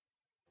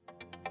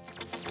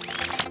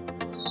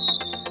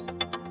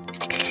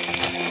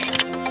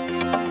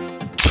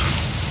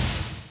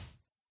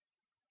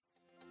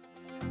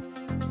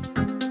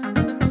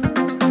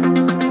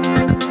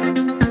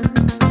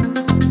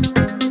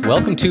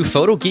Welcome to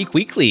Photo Geek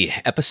Weekly,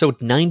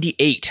 episode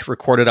 98,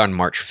 recorded on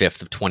March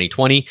 5th of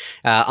 2020.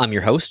 I'm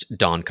your host,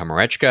 Don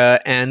Komarechka,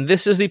 and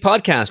this is the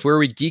podcast where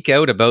we geek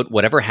out about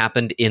whatever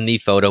happened in the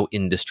photo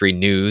industry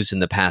news in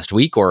the past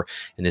week, or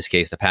in this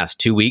case, the past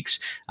 2 weeks.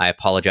 I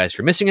apologize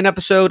for missing an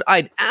episode.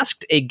 I'd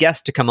asked a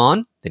guest to come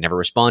on. They never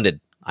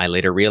responded. I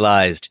later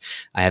realized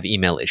I have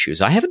email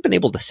issues. I haven't been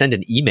able to send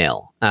an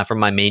email from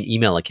my main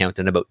email account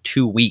in about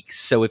 2 weeks.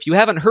 So if you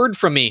haven't heard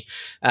from me,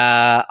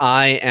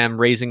 I am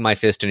raising my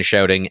fist and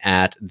shouting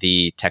at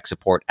the tech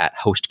support at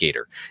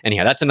HostGator.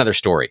 Anyhow, that's another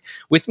story.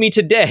 With me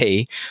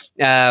today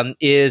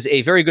is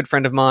a very good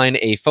friend of mine,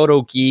 a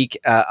photo geek,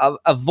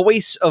 a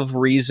voice of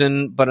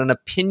reason, but an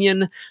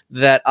opinion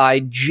that I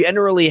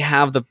generally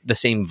have the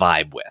same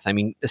vibe with. I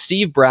mean,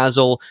 Steve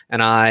Brazill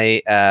and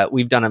I,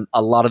 we've done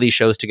a lot of these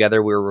shows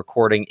together. We were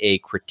recording a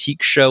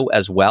critique show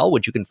as well,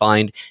 which you can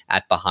find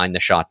at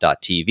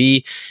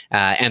behindtheshot.tv,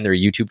 and their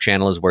YouTube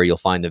channel is where you'll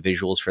find the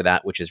visuals for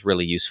that, which is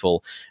really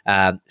useful.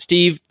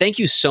 Steve, thank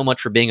you so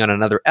much for being on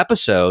another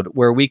episode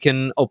where we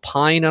can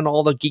opine on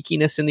all the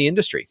geekiness in the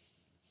industry.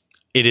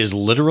 It is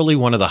literally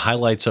one of the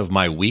highlights of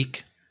my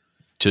week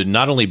to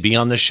not only be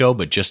on the show,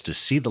 but just to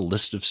see the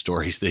list of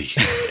stories that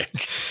you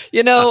pick.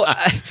 You know,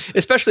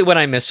 especially when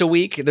I miss a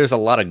week, there's a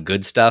lot of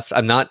good stuff.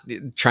 I'm not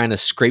trying to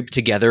scrape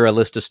together a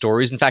list of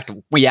stories. In fact,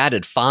 we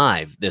added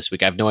 5 this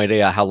week. I have no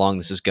idea how long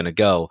this is going to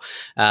go.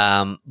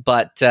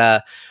 But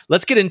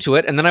let's get into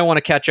it. And then I want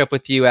to catch up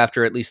with you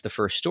after at least the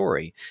first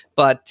story.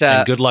 But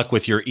and good luck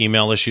with your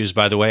email issues,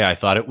 by the way. I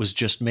thought it was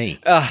just me.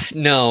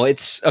 No,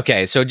 it's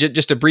okay. So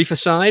just a brief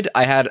aside,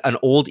 I had an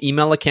old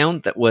email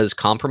account that was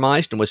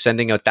compromised and was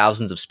sending out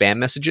thousands of spam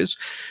messages.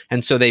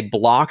 And so they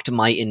blocked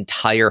my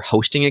entire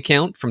hosting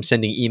account from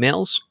sending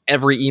emails,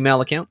 every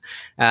email account.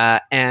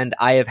 And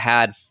I have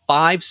had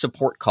 5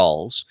 support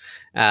calls.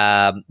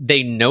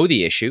 They know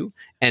the issue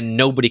and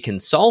nobody can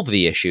solve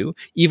the issue,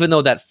 even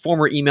though that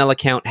former email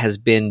account has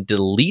been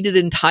deleted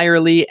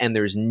entirely and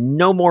there's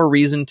no more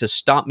reason to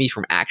stop me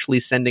from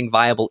actually sending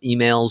viable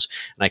emails.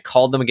 And I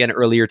called them again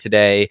earlier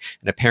today,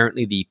 and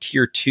apparently the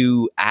tier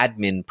 2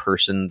 admin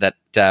person that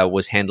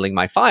was handling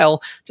my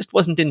file just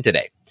wasn't in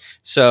today.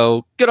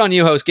 So good on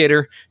you,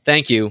 HostGator.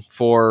 Thank you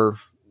for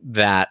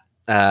that.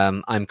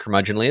 I'm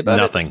curmudgeonly about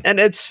nothing. And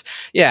it's,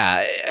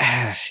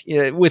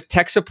 with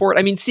tech support.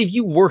 I mean, Steve,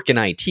 you work in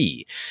IT.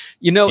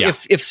 You know,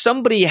 if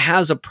somebody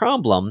has a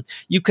problem,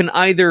 you can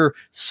either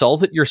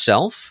solve it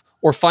yourself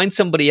or find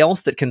somebody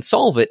else that can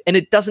solve it. And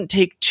it doesn't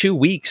take 2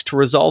 weeks to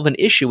resolve an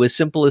issue as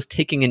simple as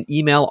taking an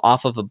email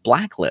off of a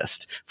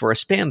blacklist for a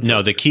spam filter.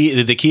 No, the key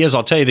is,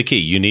 I'll tell you the key.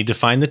 You need to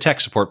find the tech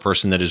support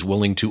person that is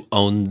willing to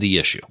own the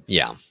issue.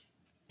 Yeah.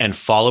 And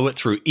follow it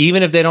through,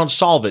 even if they don't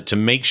solve it, to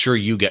make sure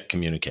you get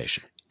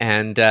communication.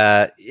 And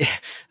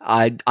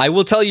I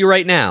will tell you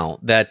right now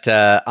that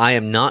I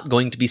am not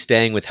going to be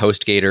staying with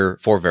HostGator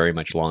for very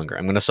much longer.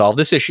 I'm going to solve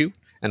this issue,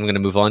 and I'm going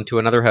to move on to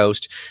another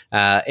host.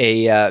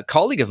 A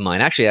colleague of mine,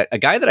 actually a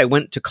guy that I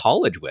went to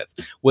college with,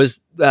 was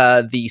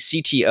the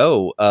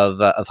CTO of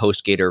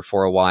HostGator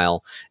for a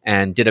while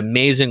and did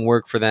amazing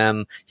work for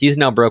them. He's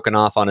now broken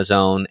off on his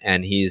own,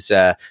 and he's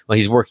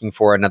working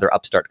for another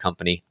upstart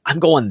company. I'm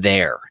going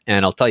there,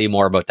 and I'll tell you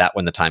more about that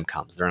when the time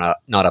comes. They're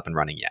not up and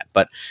running yet,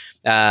 but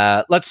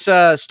let's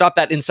stop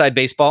that inside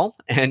baseball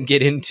and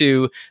get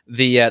into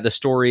the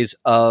stories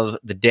of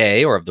the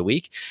day or of the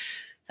week.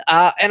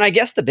 And I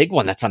guess the big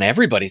one that's on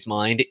everybody's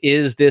mind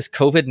is this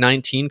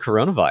COVID-19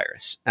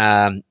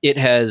 coronavirus. It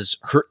has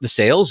hurt the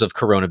sales of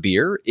Corona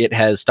beer. It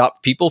has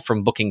stopped people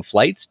from booking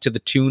flights to the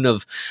tune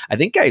of, I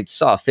think I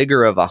saw a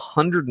figure of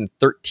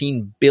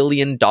 $113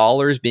 billion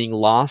being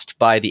lost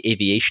by the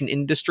aviation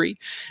industry.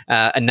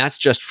 And that's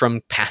just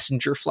from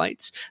passenger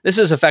flights. This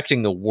is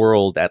affecting the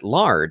world at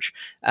large.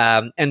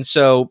 And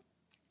so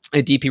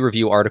a DP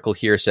Review article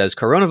here says,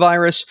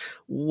 coronavirus,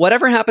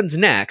 whatever happens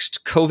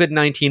next,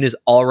 COVID-19 is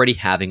already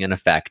having an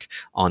effect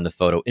on the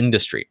photo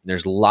industry.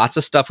 There's lots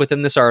of stuff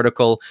within this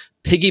article.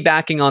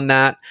 Piggybacking on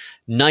that,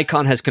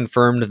 Nikon has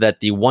confirmed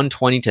that the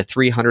 120 to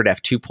 300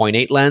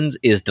 f2.8 lens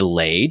is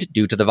delayed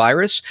due to the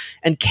virus,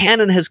 and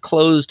Canon has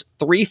closed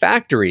 3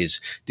 factories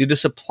due to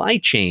supply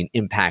chain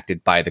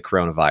impacted by the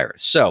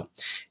coronavirus. So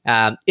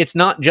it's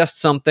not just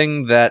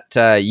something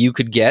that you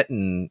could get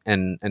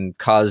and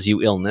cause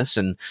you illness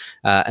and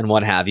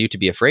what have you to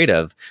be afraid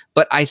of.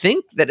 But I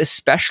think that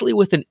especially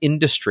with an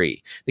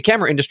industry, the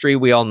camera industry,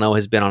 we all know,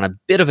 has been on a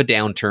bit of a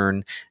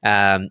downturn,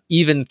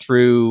 even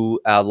through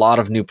a lot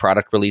of new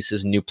product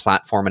releases, new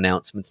platform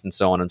announcements, and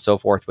so on and so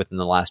forth within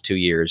the last 2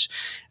 years.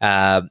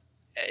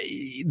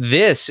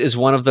 This is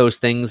one of those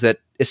things that,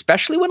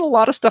 especially when a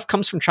lot of stuff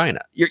comes from China,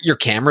 your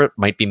camera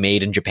might be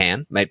made in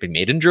Japan, might be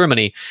made in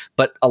Germany,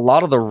 but a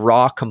lot of the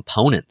raw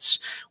components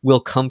will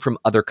come from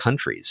other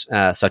countries,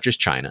 such as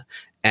China.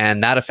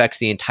 And that affects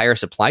the entire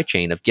supply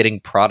chain of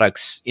getting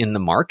products in the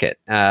market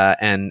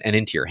and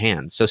into your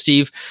hands. So,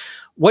 Steve,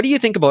 what do you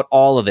think about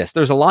all of this?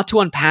 There's a lot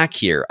to unpack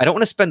here. I don't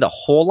want to spend a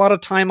whole lot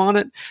of time on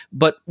it,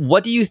 but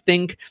what do you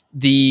think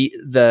the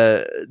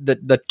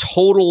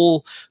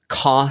total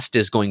cost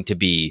is going to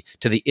be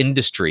to the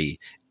industry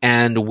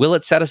And will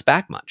it set us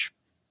back much?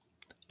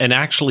 And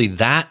actually,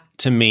 that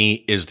to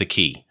me is the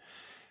key.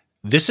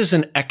 This is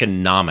an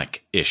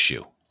economic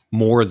issue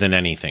more than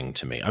anything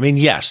to me. I mean,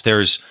 yes,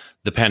 there's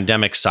the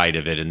pandemic side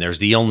of it and there's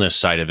the illness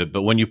side of it.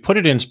 But when you put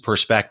it in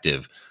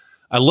perspective,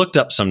 I looked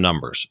up some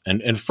numbers.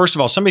 And first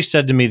of all, somebody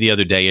said to me the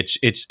other day,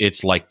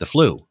 it's like the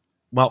flu.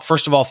 Well,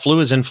 first of all,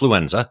 flu is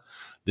influenza.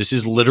 This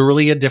is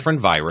literally a different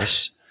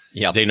virus.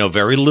 Yep. They know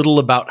very little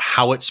about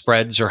how it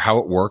spreads or how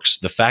it works.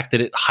 The fact that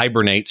it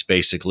hibernates,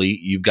 basically,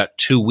 you've got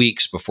 2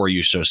 weeks before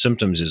you show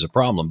symptoms is a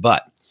problem.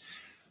 But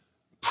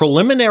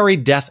preliminary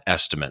death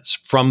estimates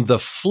from the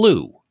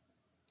flu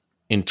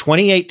in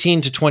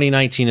 2018 to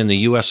 2019 in the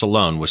U.S.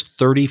 alone was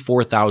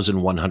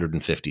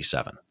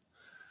 34,157.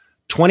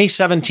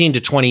 2017 to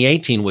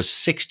 2018 was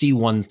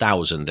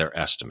 61,000, their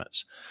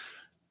estimates.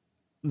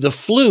 The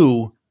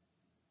flu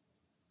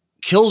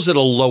kills at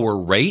a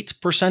lower rate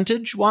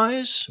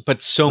percentage-wise,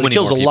 but so many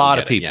kills more a lot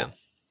of get it, people, yeah.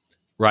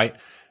 Right?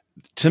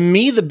 To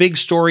me, the big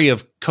story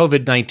of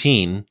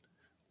COVID-19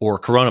 or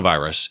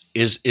coronavirus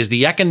is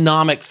the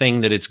economic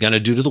thing that it's going to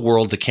do to the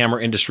world, the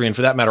camera industry, and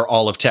for that matter,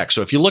 all of tech.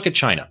 So if you look at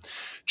China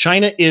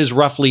is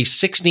roughly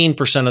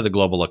 16% of the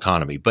global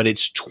economy, but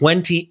it's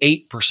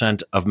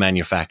 28% of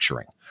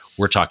manufacturing.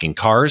 We're talking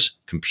cars,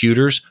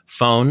 computers,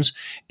 phones,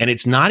 and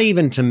it's not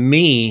even, to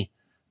me,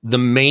 the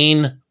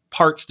main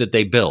parts that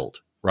they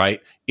build,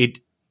 right?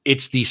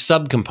 It's the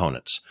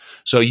subcomponents.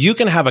 So you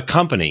can have a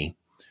company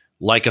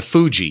like a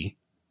Fuji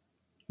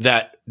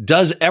that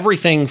does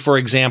everything, for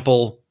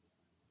example,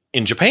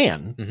 in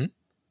Japan, Mm-hmm.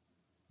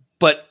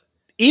 but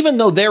even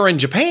though they're in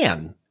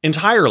Japan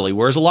entirely,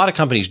 whereas a lot of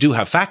companies do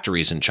have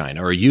factories in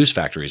China or use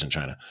factories in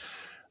China,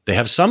 they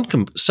have some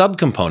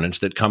subcomponents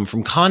that come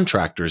from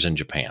contractors in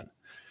Japan.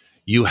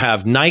 You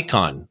have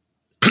Nikon,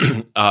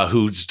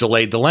 who's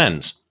delayed the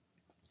lens.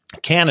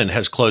 Canon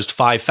has closed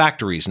 5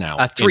 factories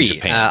now 3. in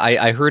Japan.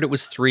 I heard it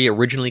was 3,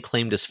 originally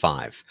claimed as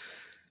 5.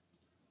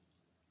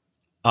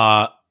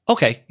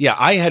 Okay, yeah,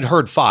 I had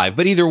heard 5,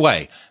 but either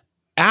way,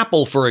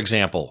 Apple, for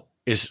example,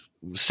 is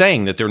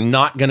saying that they're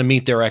not going to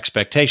meet their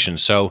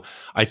expectations. So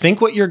I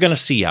think what you're going to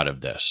see out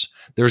of this,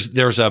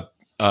 there's a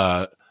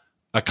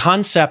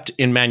concept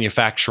in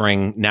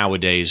manufacturing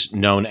nowadays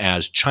known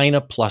as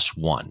China Plus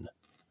One,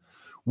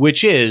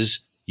 which is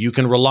you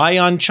can rely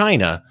on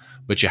China,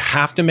 but you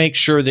have to make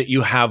sure that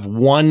you have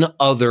one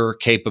other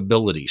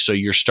capability. So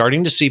you're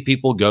starting to see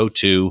people go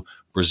to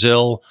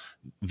Brazil,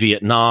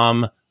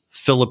 Vietnam,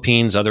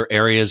 Philippines, other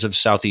areas of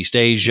Southeast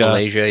Asia.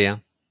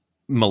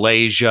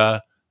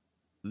 Malaysia.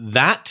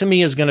 That to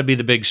me is going to be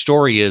the big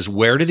story, is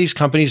where do these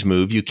companies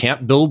move? You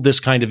can't build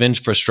this kind of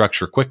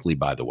infrastructure quickly,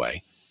 by the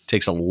way. It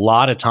takes a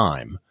lot of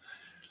time.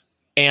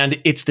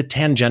 And it's the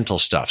tangential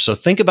stuff. So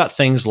think about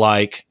things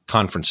like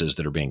conferences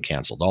that are being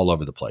canceled all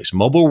over the place.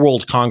 Mobile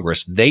World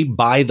Congress, they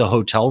buy the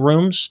hotel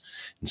rooms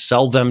and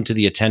sell them to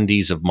the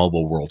attendees of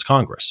Mobile World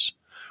Congress.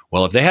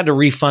 Well, if they had to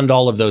refund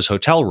all of those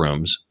hotel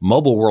rooms,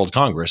 Mobile World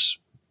Congress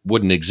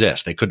wouldn't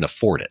exist. They couldn't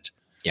afford it.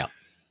 Yeah.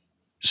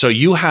 So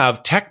you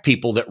have tech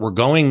people that were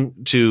going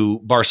to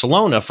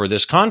Barcelona for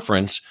this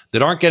conference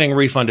that aren't getting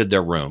refunded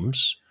their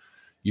rooms.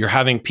 You're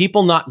having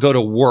people not go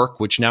to work,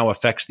 which now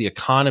affects the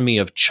economy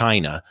of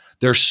China.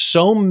 There's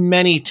so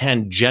many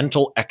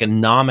tangential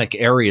economic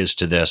areas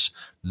to this.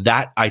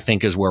 That, I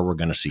think, is where we're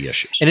going to see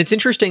issues. And it's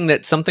interesting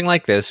that something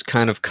like this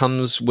kind of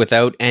comes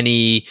without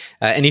any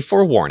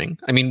forewarning.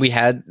 I mean, we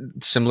had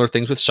similar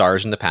things with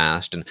SARS in the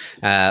past,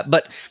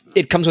 but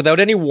it comes without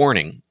any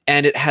warning,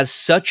 and it has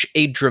such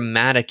a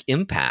dramatic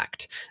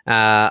impact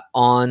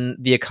on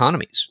the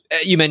economies.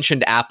 You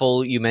mentioned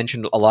Apple. You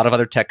mentioned a lot of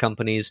other tech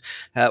companies.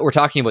 We're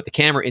talking about the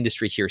camera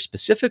industry here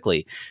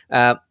specifically.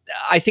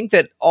 I think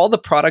that all the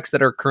products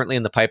that are currently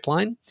in the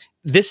pipeline,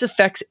 this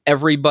affects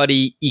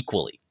everybody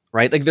equally.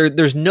 Right? Like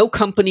there's no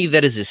company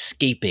that is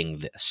escaping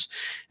this.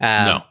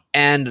 No.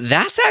 And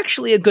that's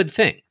actually a good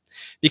thing,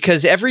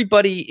 because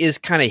everybody is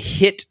kind of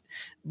hit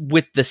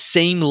with the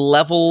same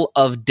level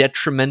of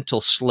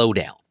detrimental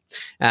slowdown,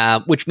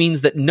 which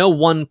means that no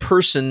one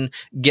person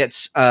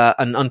gets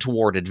an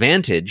untoward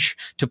advantage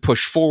to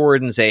push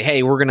forward and say,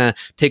 hey, we're going to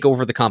take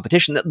over the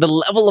competition. The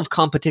level of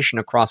competition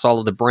across all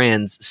of the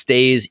brands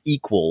stays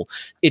equal.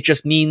 It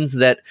just means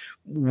that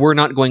we're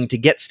not going to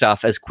get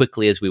stuff as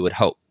quickly as we would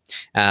hope.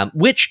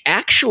 Which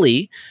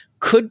actually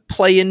could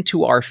play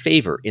into our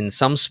favor in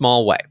some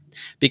small way,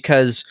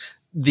 because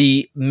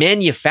the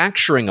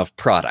manufacturing of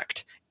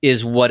product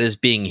is what is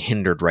being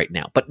hindered right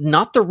now, but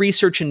not the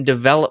research and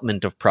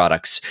development of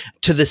products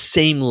to the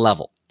same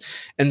level.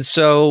 And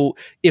so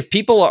if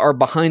people are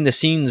behind the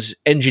scenes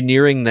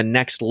engineering the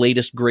next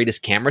latest,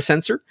 greatest camera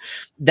sensor,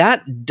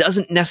 that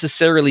doesn't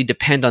necessarily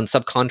depend on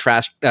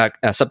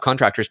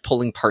subcontractors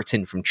pulling parts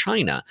in from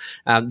China.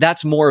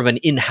 That's more of an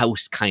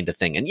in-house kind of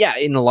thing. And yeah,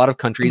 in a lot of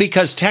countries.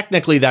 Because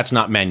technically that's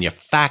not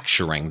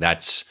manufacturing,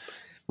 that's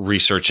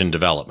research and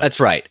development. That's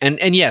right.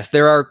 And yes,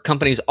 there are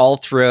companies all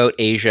throughout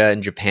Asia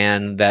and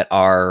Japan that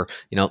are,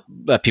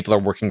 people are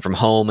working from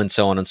home and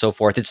so on and so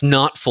forth. It's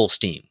not full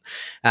steam.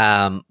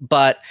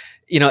 But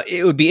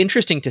it would be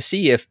interesting to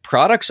see if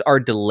products are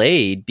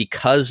delayed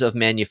because of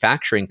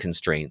manufacturing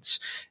constraints,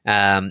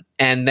 and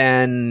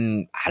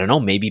then I don't know,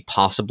 maybe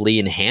possibly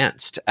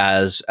enhanced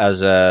as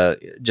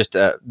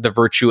the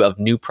virtue of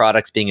new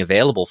products being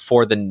available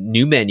for the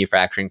new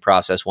manufacturing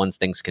process once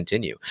things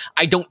continue.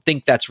 I don't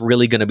think that's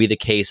really going to be the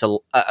case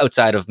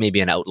outside of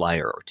maybe an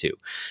outlier or two,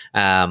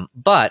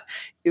 but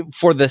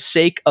for the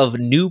sake of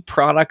new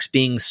products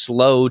being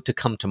slow to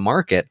come to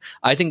market,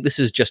 I think this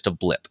is just a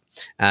blip.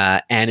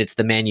 And it's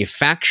the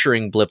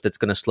manufacturing blip that's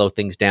going to slow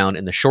things down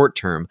in the short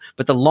term.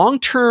 But the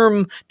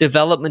long-term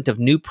development of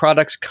new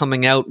products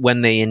coming out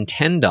when they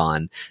intend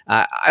on,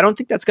 I don't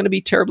think that's going to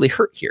be terribly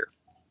hurt here.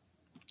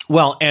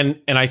 Well,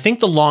 and I think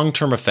the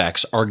long-term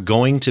effects are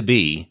going to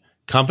be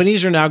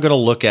companies are now going to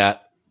look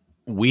at,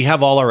 we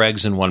have all our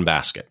eggs in one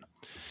basket.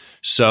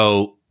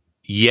 So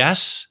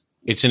yes,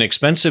 it's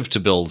inexpensive to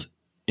build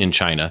in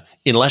China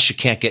unless you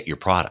can't get your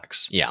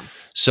products. Yeah.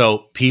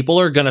 So people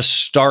are going to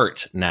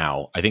start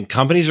now. I think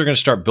companies are going to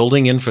start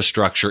building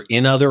infrastructure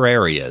in other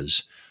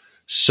areas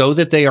so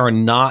that they are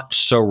not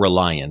so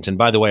reliant. And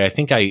by the way, I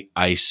think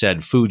I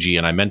said Fuji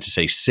and I meant to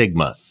say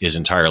Sigma is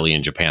entirely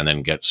in Japan,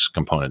 then gets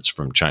components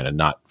from China,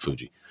 not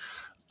Fuji.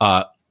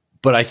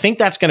 But I think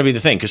that's going to be the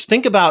thing. Because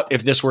think about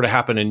if this were to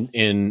happen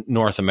in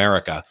North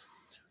America,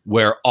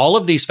 where all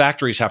of these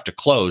factories have to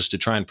close to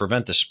try and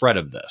prevent the spread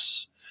of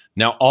this.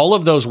 Now, all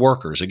of those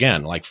workers,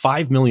 again, like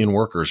 5 million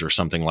workers or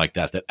something like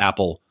that that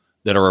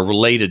are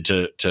related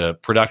to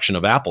production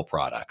of Apple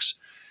products,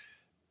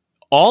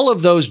 all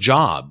of those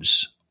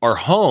jobs are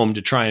home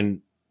to try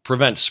and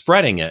prevent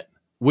spreading it,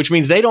 which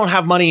means they don't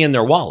have money in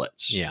their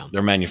wallets. Yeah.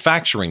 They're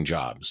manufacturing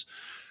jobs.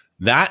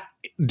 That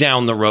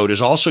down the road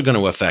is also going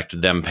to affect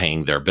them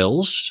paying their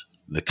bills,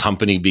 the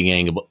company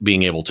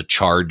being able to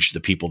charge the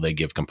people they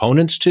give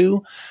components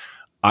to.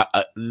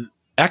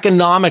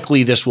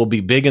 Economically, this will be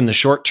big in the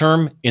short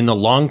term. In the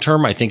long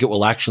term, I think it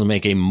will actually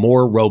make a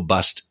more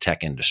robust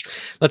tech industry.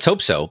 Let's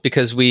hope so,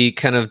 because we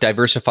kind of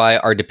diversify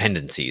our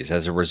dependencies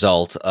as a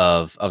result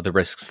of the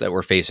risks that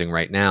we're facing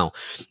right now.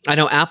 I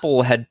know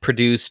Apple had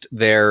produced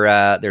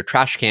their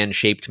trash can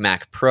shaped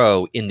Mac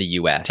Pro in the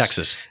U.S.,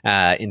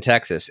 in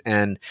Texas,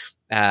 and.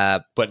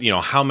 But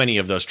how many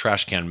of those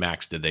trash can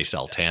Macs did they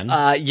sell? 10?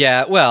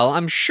 Yeah. Well,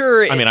 I'm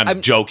sure.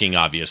 I'm joking,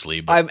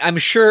 obviously. But I'm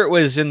sure it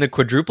was in the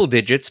quadruple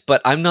digits,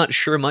 but I'm not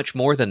sure much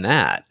more than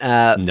that.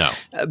 No,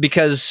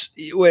 because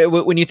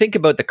when you think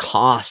about the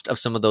cost of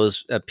some of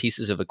those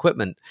pieces of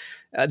equipment,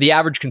 the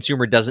average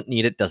consumer doesn't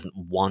need it, doesn't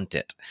want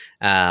it.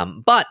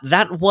 But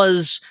that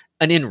was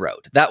an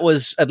inroad. That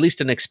was at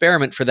least an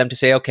experiment for them to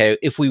say, okay,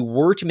 if we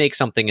were to make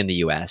something in the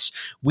US,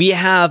 we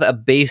have a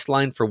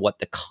baseline for what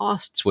the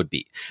costs would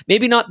be.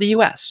 Maybe not the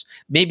US.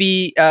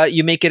 Maybe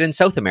you make it in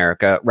South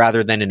America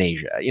rather than in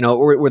Asia,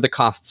 where the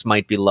costs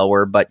might be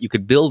lower, but you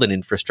could build an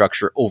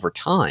infrastructure over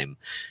time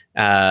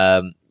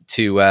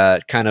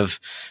to kind of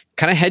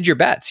hedge your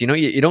bets.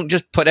 You don't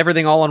just put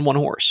everything all on one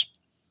horse.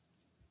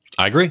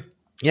 I agree.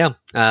 Yeah.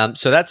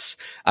 So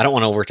I don't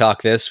want to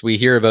overtalk this. We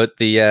hear about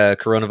the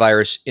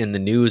coronavirus in the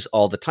news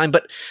all the time.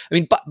 But I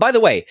mean, by the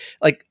way,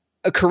 like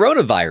a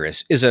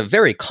coronavirus is a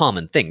very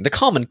common thing. The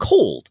common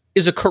cold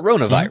is a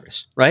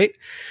coronavirus, right?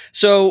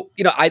 So,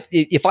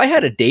 if I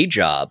had a day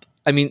job,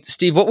 I mean,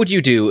 Steve, what would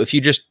you do if you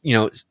just,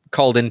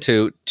 called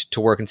into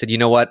work and said, you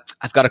know what,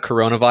 I've got a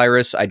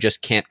coronavirus. I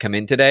just can't come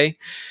in today.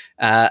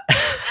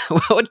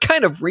 What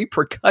kind of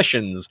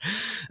repercussions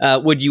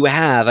would you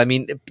have? I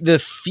mean, the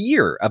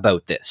fear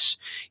about this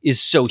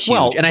is so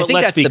huge. And I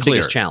think that's the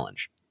biggest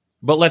challenge.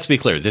 But let's be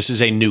clear. This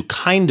is a new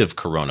kind of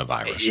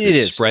coronavirus. It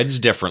spreads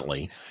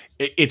differently.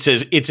 It's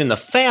in the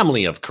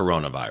family of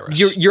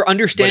coronavirus. You're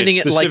understanding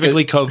it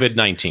specifically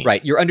COVID-19,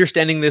 right? You're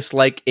understanding this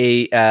like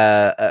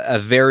a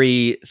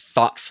very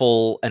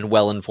thoughtful and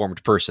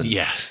well-informed person.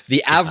 Yeah,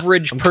 the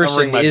average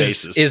person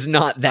is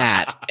not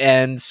that,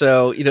 and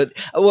so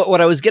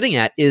what I was getting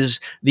at is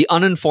the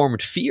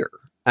uninformed fear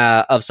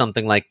of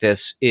something like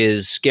this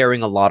is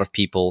scaring a lot of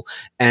people.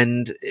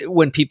 And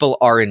when people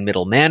are in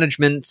middle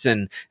management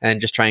and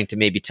just trying to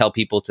maybe tell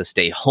people to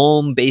stay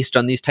home based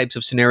on these types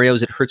of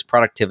scenarios, it hurts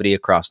productivity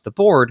across the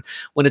board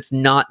when it's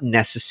not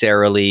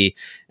necessarily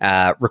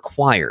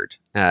required.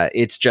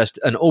 It's just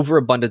an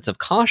overabundance of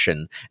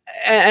caution.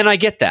 And I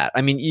get that.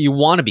 I mean, you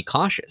want to be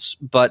cautious,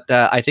 but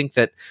I think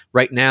that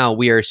right now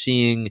we are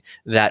seeing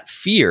that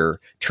fear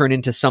turn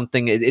into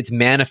something, it's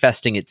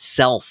manifesting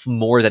itself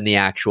more than the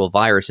actual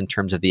virus in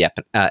terms of the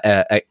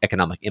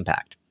economic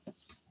impact.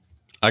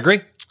 I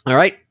agree. All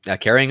right,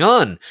 carrying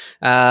on.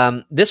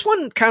 This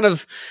one kind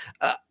of,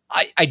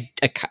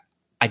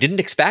 I didn't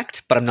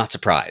expect, but I'm not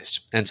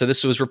surprised. And so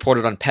this was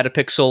reported on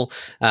Petapixel.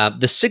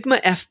 The Sigma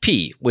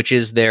FP, which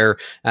is their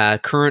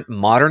current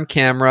modern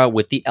camera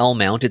with the L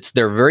mount. It's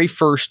their very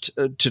first,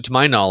 to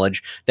my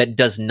knowledge, that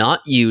does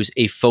not use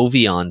a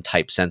foveon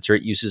type sensor.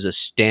 It uses a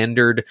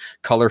standard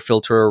color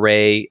filter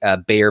array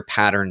Bayer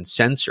pattern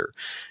sensor.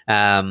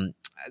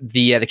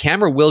 the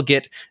camera will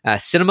get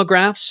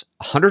cinemagraphs,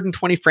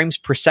 120 frames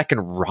per second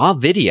raw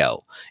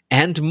video,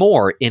 and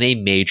more in a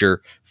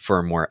major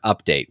firmware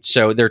update.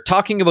 So they're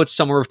talking about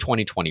summer of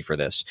 2020 for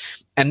this.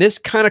 And this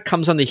kind of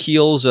comes on the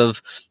heels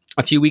of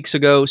a few weeks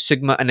ago,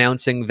 Sigma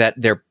announcing that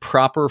their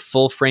proper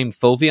full-frame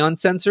Foveon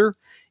sensor,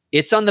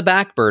 it's on the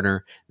back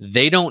burner.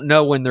 They don't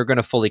know when they're going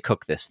to fully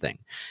cook this thing.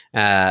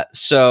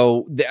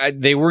 So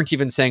they weren't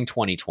even saying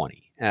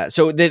 2020.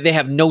 So they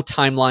have no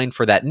timeline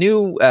for that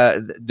new,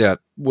 their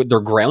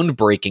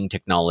groundbreaking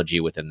technology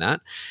within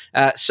that.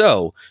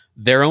 So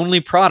their only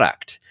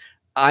product,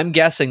 I'm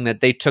guessing that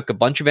they took a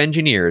bunch of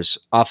engineers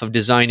off of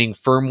designing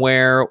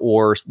firmware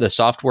or the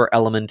software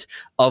element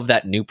of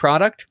that new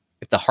product.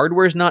 If the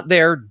hardware is not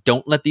there,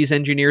 don't let these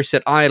engineers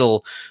sit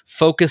idle.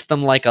 Focus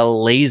them like a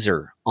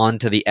laser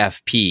onto the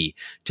FP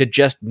to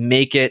just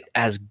make it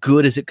as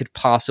good as it could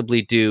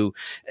possibly do.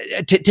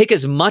 Take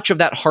as much of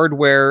that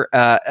hardware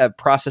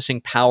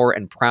processing power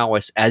and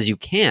prowess as you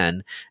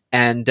can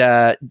and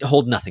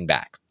hold nothing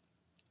back.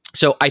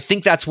 So I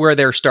think that's where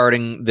they're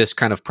starting this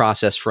kind of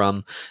process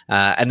from,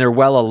 and they're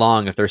well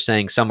along. If they're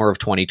saying summer of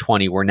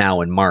 2020, we're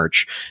now in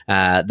March,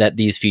 that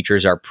these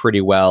features are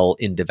pretty well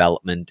in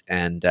development,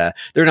 and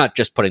they're not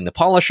just putting the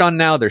polish on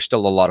now. There's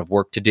still a lot of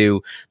work to do.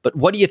 But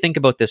what do you think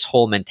about this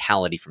whole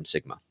mentality from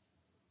Sigma?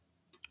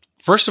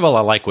 First of all,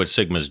 I like what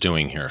Sigma's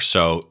doing here.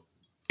 So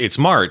it's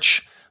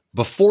March.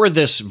 Before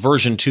this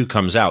version 2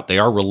 comes out, they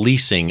are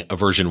releasing a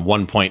version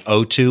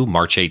 1.02,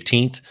 March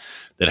 18th,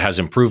 that has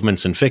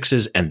improvements and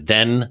fixes, and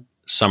then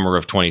summer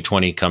of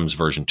 2020 comes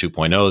version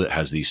 2.0 that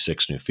has these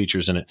 6 new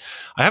features in it.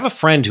 I have a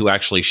friend who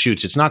actually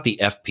shoots, it's not the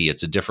FP,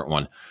 it's a different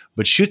one,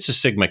 but shoots a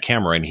Sigma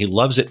camera, and he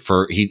loves it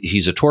for,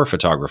 he's a tour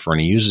photographer, and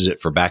he uses it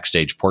for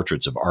backstage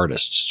portraits of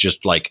artists,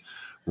 just like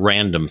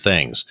random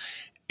things.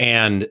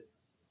 And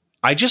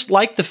I just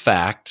like the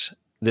fact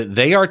that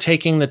they are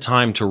taking the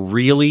time to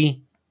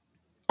really,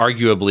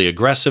 arguably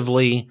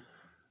aggressively,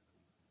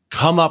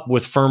 come up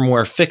with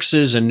firmware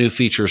fixes and new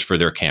features for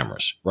their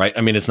cameras, right?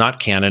 I mean, it's not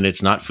Canon,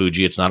 it's not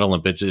Fuji, it's not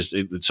Olympus, it's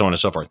so on and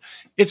so forth.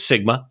 It's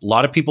Sigma. A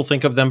lot of people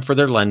think of them for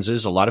their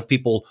lenses. A lot of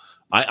people,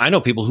 I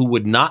know people who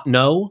would not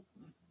know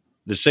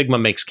that Sigma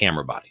makes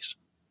camera bodies.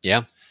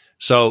 Yeah.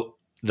 So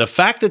the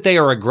fact that they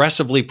are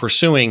aggressively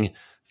pursuing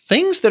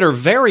things that are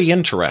very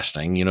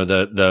interesting, you know,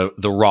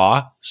 the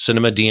RAW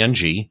Cinema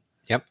DNG.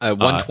 Yep.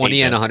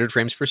 120 and 100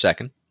 frames per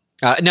second.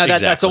 No,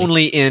 that's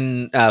only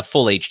in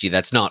full HD.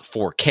 That's not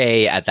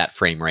 4K at that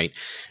frame rate.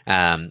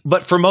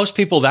 But for most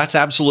people, that's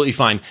absolutely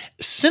fine.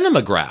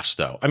 Cinemagraphs,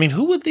 though. I mean,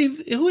 who would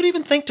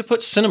even think to put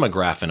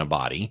cinematograph in a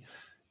body?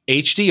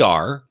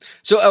 HDR.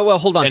 So, well,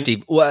 hold on,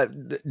 Steve.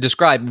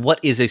 Describe what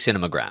is a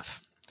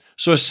cinematograph.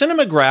 So a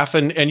cinematograph,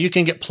 and you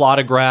can get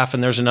Plotograph,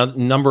 and there's a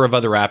number of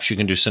other apps you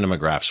can do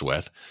cinemagraphs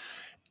with.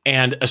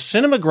 And a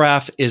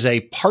cinematograph is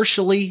a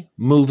partially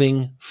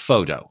moving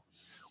photo.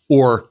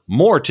 Or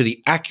more to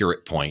the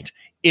accurate point,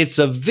 it's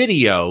a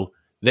video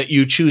that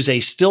you choose a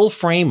still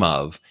frame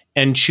of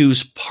and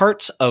choose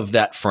parts of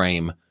that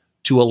frame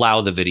to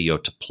allow the video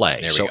to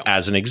play. So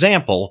as an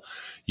example,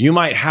 you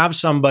might have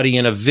somebody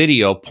in a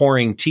video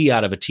pouring tea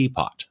out of a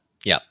teapot.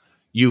 Yeah.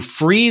 You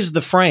freeze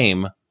the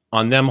frame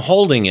on them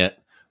holding it,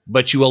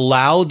 but you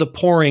allow the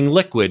pouring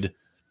liquid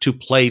to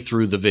play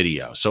through the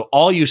video. So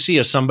all you see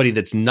is somebody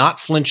that's not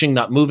flinching,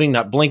 not moving,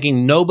 not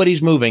blinking,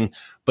 nobody's moving,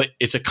 but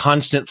it's a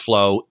constant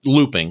flow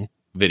looping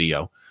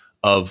video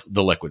of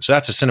the liquid. So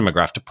that's a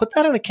cinematograph. To put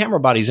that on a camera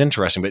body is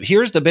interesting, but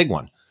here's the big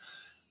one.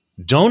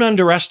 Don't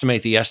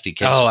underestimate the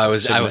SDK. Oh, I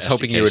was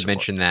hoping you would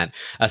mention that.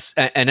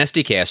 An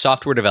SDK, a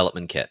software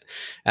development kit,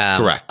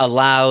 correct,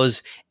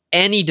 allows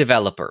any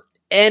developer,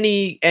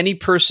 any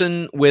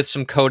person with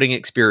some coding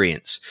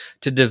experience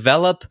to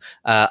develop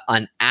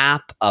an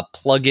app, a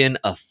plugin,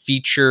 a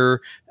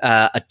feature,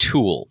 a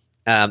tool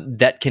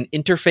that can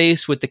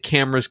interface with the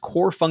camera's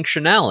core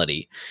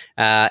functionality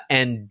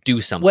and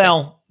do something.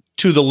 Well,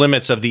 to the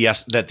limits of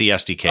that the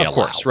SDK allows. Of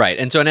course, right.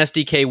 And so an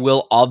SDK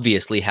will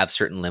obviously have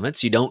certain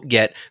limits. You don't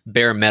get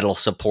bare metal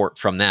support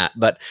from that,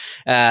 but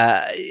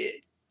an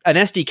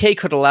SDK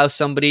could allow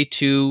somebody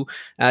to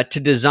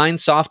design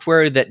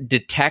software that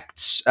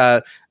detects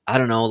I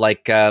don't know,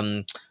 like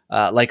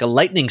a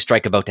lightning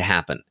strike about to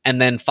happen, and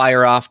then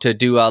fire off to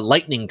do a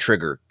lightning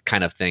trigger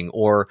kind of thing,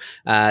 or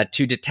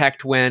to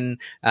detect when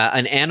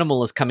an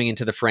animal is coming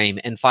into the frame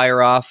and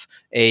fire off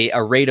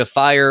a rate of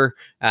fire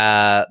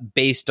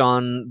based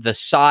on the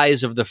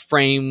size of the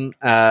frame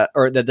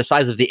or the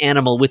size of the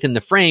animal within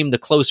the frame. The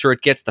closer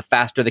it gets, the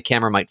faster the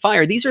camera might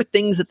fire. These are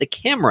things that the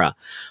camera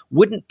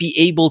wouldn't be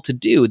able to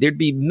do. There'd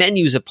be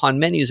menus upon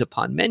menus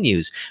upon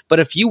menus. But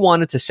if you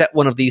wanted to set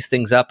one of these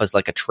things up as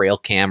like a trail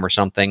cam or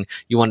something,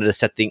 you wanted to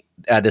set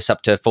this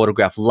up to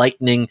photograph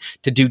lightning,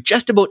 to do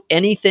just about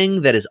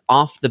anything that is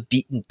off the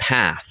beaten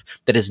path,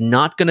 that is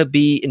not going to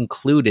be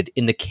included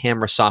in the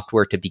camera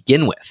software to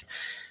begin with,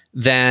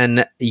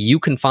 then you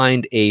can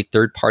find a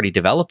third-party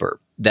developer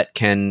that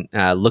can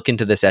look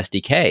into this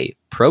SDK,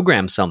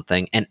 program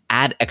something, and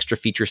add extra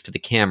features to the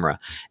camera.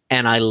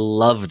 And I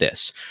love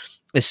this,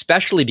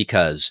 especially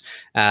because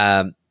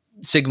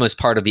Sigma is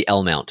part of the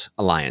L-mount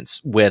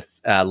alliance with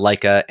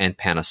Leica and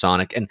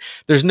Panasonic, and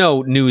there's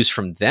no news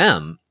from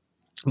them.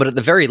 But at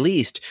the very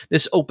least,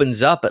 this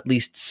opens up at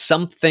least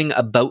something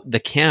about the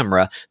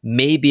camera,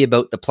 maybe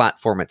about the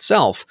platform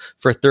itself,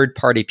 for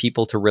third-party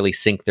people to really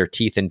sink their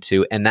teeth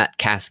into, and that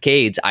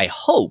cascades, I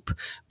hope,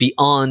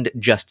 beyond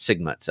just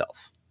Sigma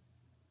itself.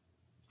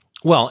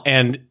 Well,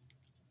 and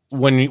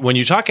when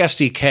you talk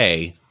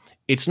SDK,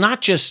 it's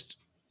not just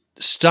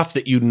stuff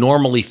that you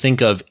normally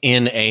think of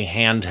in a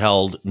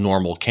handheld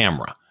normal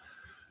camera.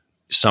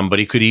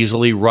 Somebody could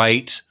easily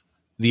write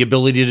the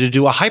ability to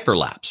do a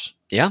hyperlapse.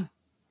 Yeah.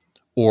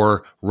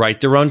 Or write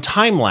their own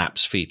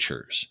time-lapse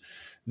features.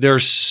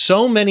 There's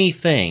so many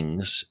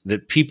things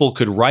that people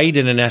could write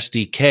in an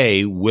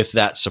SDK with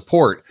that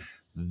support.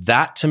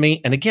 That, to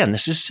me, and again,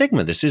 this is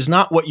Sigma. This is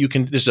not what you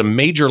can, this is a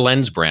major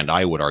lens brand,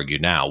 I would argue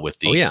now, with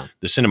the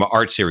Cinema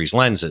Art Series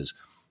lenses.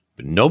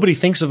 But nobody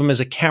thinks of them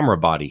as a camera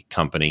body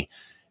company,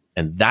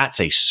 and that's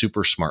a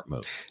super smart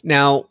move.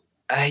 Now,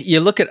 you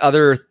look at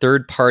other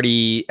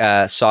third-party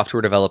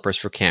software developers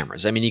for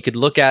cameras. I mean, you could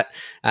look at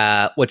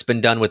what's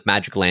been done with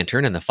Magic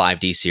Lantern and the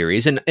 5D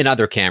series and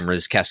other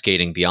cameras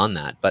cascading beyond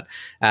that. But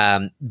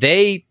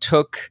they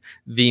took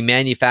the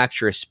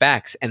manufacturer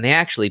specs and they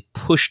actually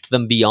pushed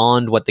them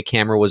beyond what the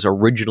camera was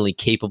originally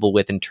capable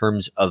with in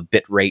terms of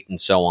bit rate and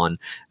so on,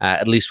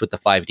 at least with the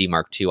 5D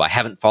Mark II. I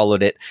haven't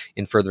followed it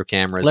in further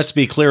cameras. Let's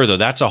be clear, though.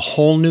 That's a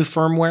whole new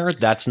firmware.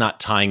 That's not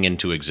tying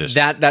into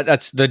existence.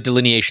 That's the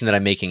delineation that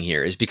I'm making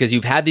here, is because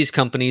you've had these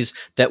companies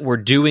that were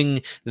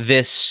doing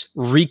this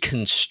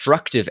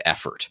reconstructive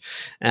effort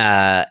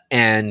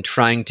and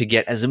trying to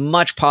get as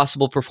much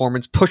possible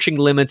performance, pushing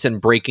limits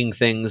and breaking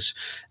things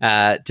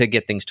to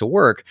get things to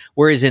work.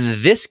 Whereas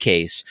in this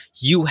case,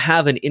 you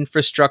have an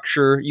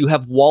infrastructure, you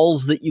have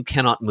walls that you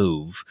cannot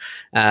move.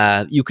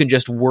 You can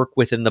just work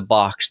within the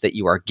box that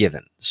you are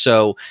given.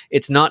 So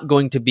it's not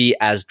going to be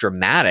as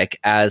dramatic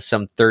as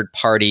some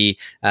third-party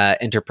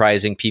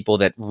enterprising people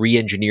that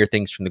re-engineer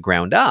things from the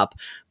ground up.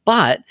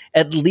 But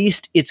at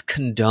least it's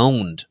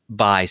condoned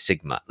by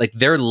Sigma. Like,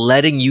 they're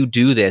letting you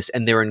do this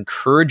and they're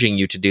encouraging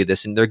you to do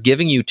this and they're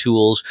giving you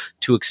tools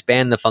to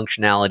expand the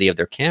functionality of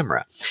their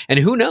camera. And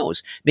who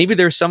knows, maybe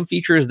there's some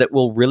features that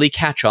will really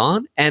catch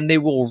on and they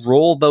will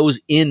roll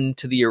those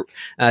into the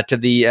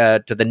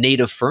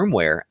native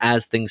firmware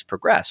as things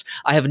progress.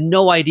 I have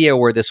no idea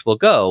where this will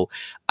go.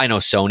 I know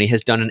Sony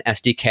has done an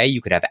SDK.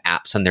 You could have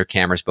apps on their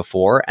cameras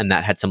before, and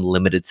that had some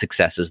limited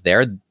successes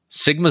there.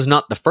 Sigma's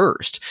not the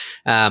first,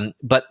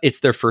 but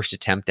it's their first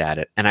attempt at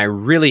it. And I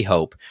really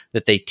hope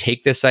that they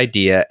take this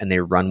idea and they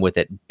run with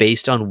it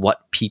based on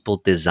what people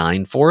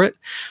design for it,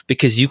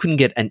 because you can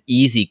get an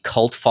easy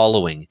cult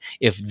following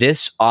if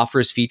this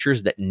offers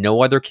features that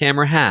no other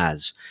camera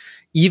has.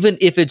 Even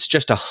if it's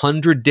just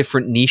 100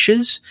 different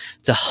niches,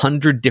 it's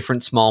 100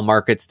 different small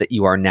markets that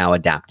you are now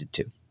adapted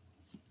to.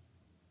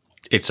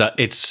 It's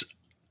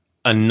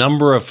a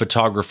number of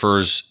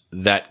photographers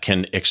that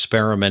can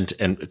experiment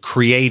and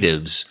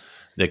creatives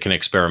that can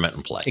experiment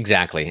and play.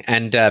 Exactly.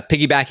 And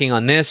piggybacking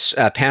on this,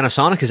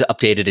 Panasonic has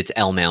updated its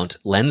L-mount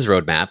lens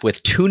roadmap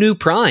with 2 new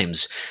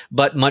primes.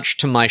 But much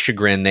to my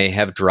chagrin, they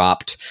have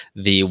dropped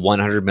the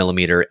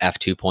 100mm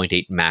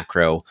f2.8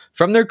 macro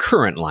from their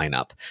current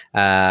lineup.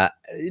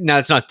 Now,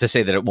 it's not to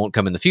say that it won't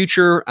come in the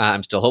future.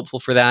 I'm still hopeful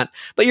for that.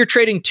 But you're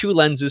trading 2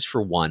 lenses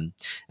for 1.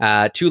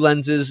 2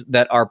 lenses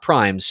that are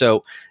primed.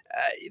 So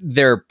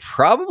they're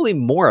probably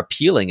more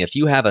appealing if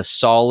you have a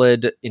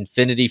solid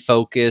infinity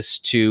focus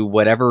to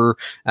whatever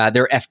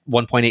their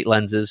f1.8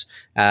 lenses.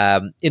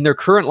 In their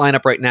current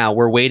lineup right now,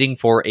 we're waiting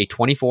for a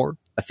 24,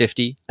 a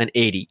 50, an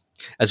 80,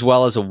 as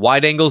well as a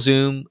wide-angle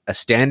zoom, a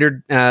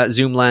standard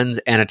zoom lens,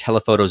 and a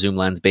telephoto zoom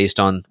lens based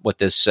on what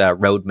this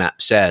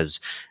roadmap says.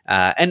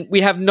 And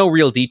we have no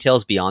real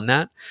details beyond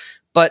that.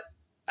 But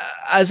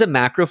as a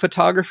macro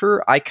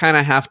photographer, I kind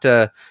of have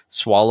to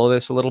swallow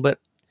this a little bit.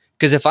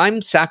 Because if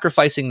I'm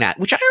sacrificing that,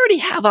 which I already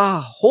have a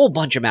whole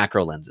bunch of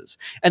macro lenses,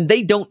 and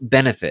they don't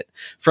benefit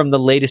from the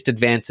latest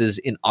advances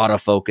in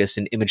autofocus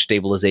and image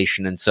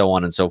stabilization and so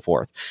on and so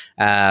forth.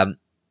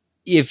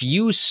 If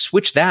you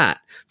switch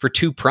that for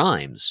 2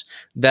 primes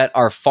that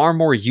are far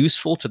more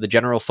useful to the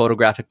general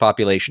photographic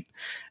population,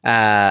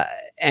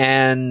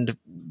 and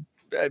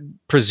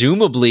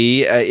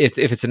presumably, if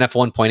it's an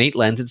f1.8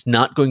 lens, it's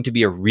not going to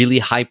be a really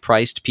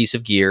high-priced piece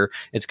of gear.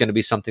 It's going to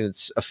be something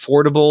that's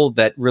affordable,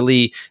 that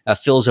really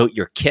fills out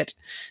your kit.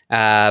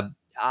 I'm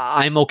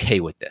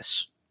okay with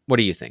this. What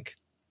do you think?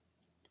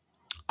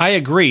 I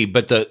agree,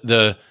 but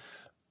the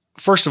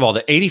first of all,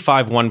 the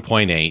 85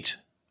 1.8,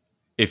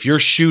 if you're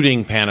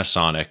shooting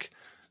Panasonic,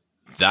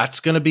 that's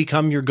going to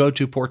become your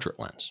go-to portrait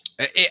lens.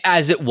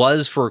 As it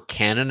was for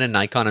Canon and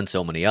Nikon and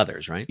so many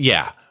others, right?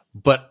 Yeah.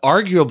 But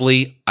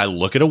arguably, I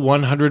look at a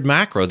 100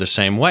 macro the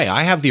same way.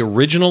 I have the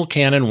original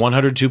Canon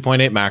 100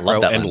 2.8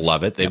 macro and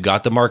love it. They've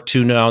got the Mark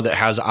II now that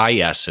has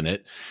IS in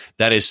it.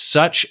 That is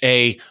such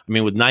a, I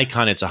mean, with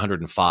Nikon, it's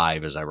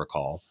 105, as I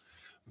recall.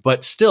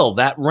 But still,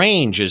 that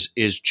range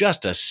is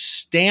just a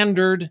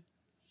standard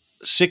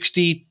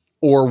 60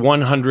 or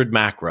 100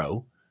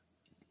 macro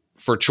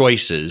for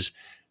choices.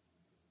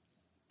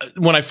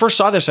 When I first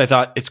saw this, I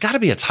thought it's got to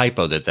be a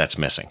typo that's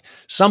missing.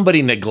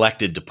 Somebody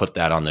neglected to put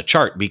that on the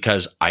chart,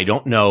 because I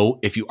don't know,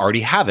 if you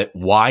already have it,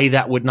 why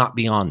that would not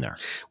be on there.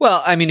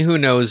 Well, I mean, who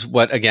knows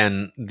what,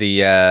 again, the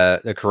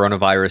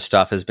coronavirus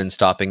stuff has been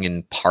stopping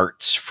in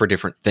parts for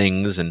different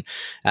things. And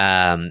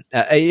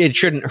it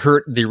shouldn't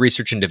hurt the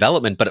research and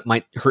development, but it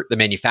might hurt the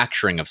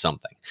manufacturing of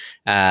something.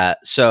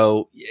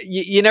 So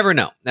you never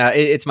know.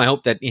 It's my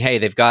hope that, hey,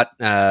 they've got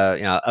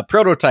a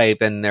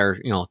prototype and they're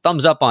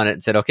thumbs up on it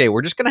and said, okay,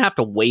 we're just going to have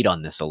to wait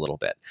on this a little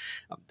bit.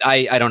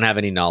 I don't have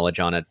any knowledge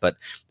on it, but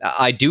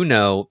I do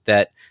know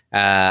that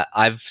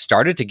I've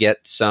started to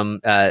get some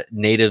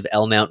native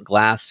L-mount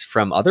glass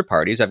from other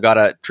parties. I've got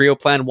a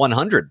TrioPlan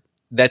 100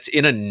 that's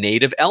in a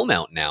native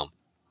L-mount now.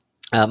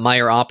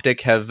 Meyer Optic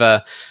have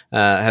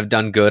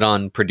done good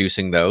on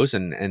producing those,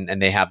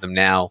 and they have them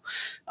now.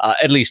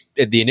 At least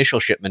the initial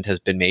shipment has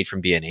been made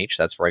from B&H.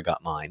 That's where I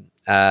got mine.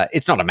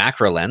 It's not a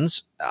macro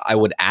lens. I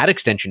would add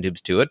extension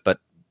tubes to it, but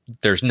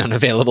there's none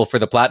available for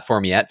the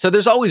platform yet. So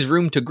there's always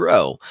room to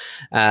grow,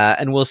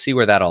 and we'll see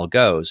where that all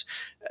goes.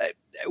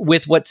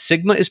 With what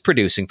Sigma is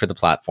producing for the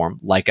platform,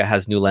 Leica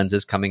has new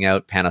lenses coming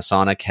out.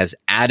 Panasonic has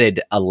added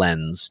a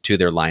lens to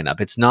their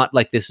lineup. It's not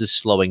like this is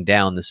slowing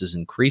down. This is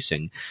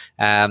increasing.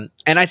 And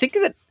I think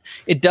that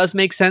it does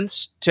make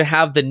sense to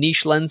have the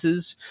niche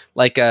lenses,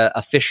 like a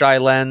fisheye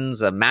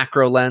lens, a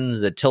macro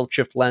lens, a tilt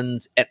shift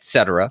lens,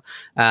 etc.,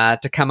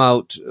 to come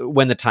out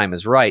when the time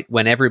is right,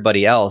 when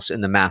everybody else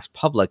in the mass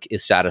public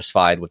is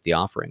satisfied with the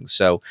offerings.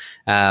 So,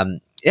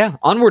 yeah,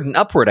 onward and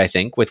upward, I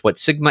think, with what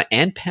Sigma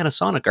and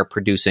Panasonic are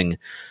producing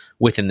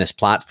within this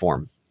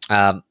platform.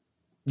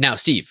 Now,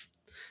 Steve,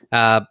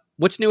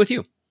 what's new with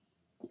you?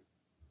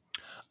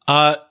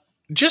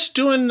 Just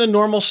doing the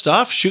normal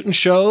stuff, shooting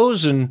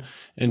shows and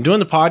doing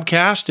the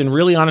podcast, and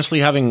really honestly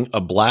having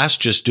a blast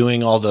just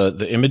doing all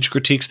the image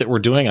critiques that we're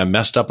doing. I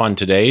messed up on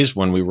today's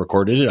when we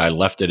recorded it. I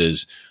left it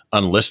as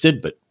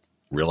unlisted, but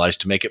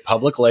realized to make it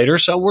public later.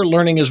 So we're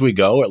learning as we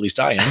go, at least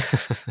I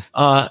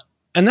am.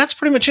 And that's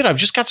pretty much it. I've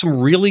just got some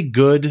really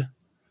good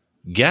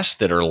guests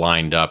that are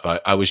lined up.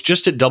 I was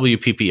just at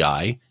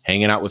WPPI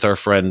hanging out with our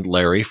friend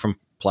Larry from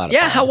Platypod.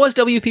 Yeah, how was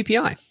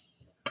WPPI?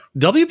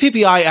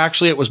 WPPI,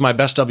 actually, it was my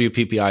best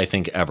WPPI, I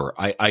think, ever.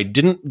 I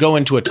didn't go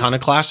into a ton of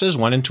classes,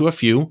 went into a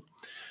few,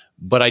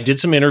 but I did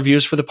some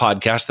interviews for the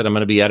podcast that I'm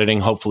going to be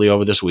editing hopefully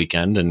over this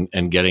weekend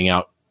and getting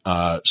out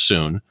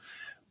soon.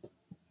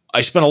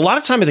 I spent a lot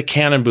of time at the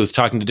Canon booth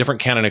talking to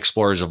different Canon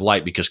explorers of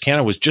light, because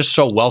Canon was just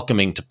so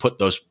welcoming to put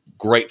those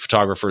great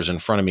photographers in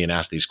front of me and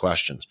ask these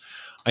questions.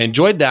 I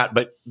enjoyed that,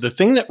 but the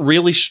thing that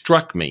really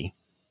struck me,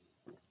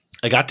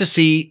 I got to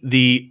see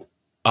the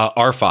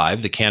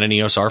R5, the Canon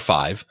EOS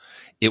R5.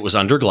 It was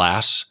under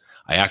glass.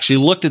 I actually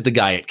looked at the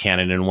guy at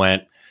Canon and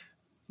went,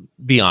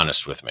 be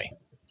honest with me.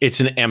 It's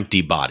an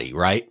empty body,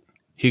 right?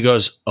 He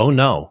goes, oh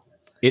no,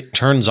 it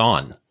turns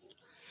on.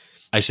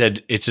 I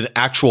said, it's an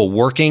actual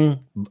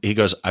working. He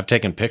goes, I've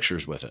taken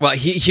pictures with it. Well,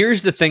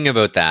 here's the thing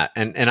about that.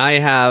 And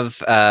I've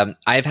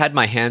had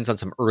my hands on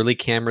some early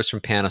cameras from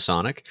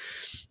Panasonic.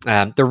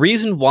 The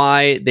reason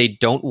why they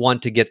don't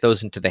want to get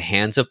those into the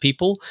hands of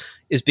people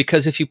is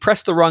because if you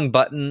press the wrong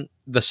button,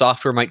 the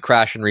software might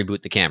crash and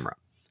reboot the camera.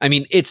 I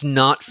mean, it's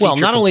not feature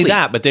not only complete.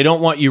 that, but they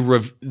don't want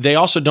you. They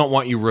also don't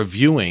want you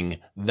reviewing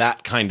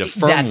that kind of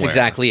firmware. That's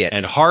exactly it.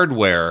 And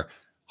hardware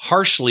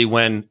harshly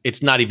when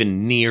it's not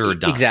even near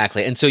done.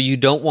 Exactly. And so you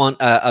don't want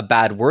a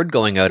bad word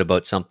going out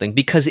about something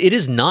because it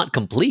is not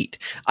complete.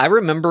 I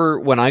remember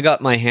when I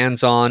got my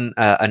hands on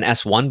an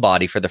S1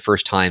 body for the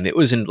first time, it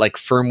was in like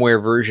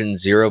firmware version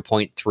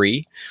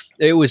 0.3.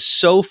 It was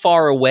so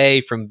far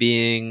away from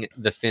being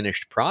the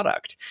finished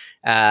product.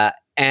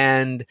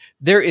 And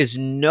there is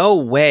no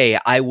way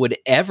I would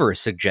ever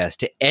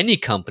suggest to any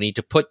company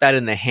to put that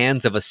in the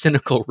hands of a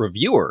cynical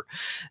reviewer,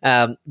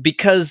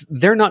 because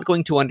they're not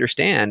going to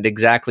understand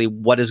exactly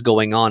what is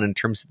going on in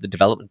terms of the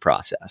development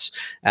process.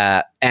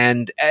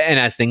 And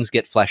as things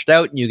get fleshed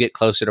out and you get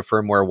closer to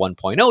firmware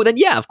 1.0, then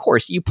yeah, of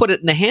course, you put it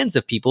in the hands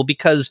of people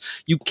because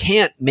you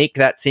can't make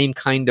that same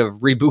kind of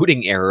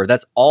rebooting error.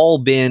 That's all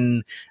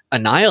been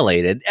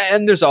annihilated,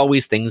 and there's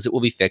always things that will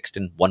be fixed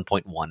in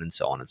 1.1 and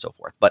so on and so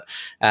forth. But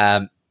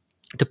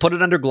to put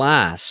it under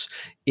glass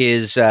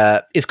is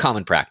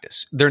common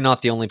practice. They're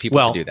not the only people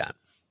to do that.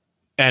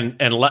 And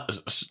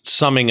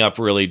summing up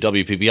really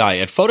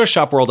WPPI, at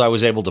Photoshop World, I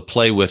was able to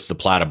play with the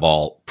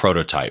Platyball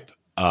prototype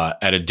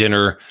at a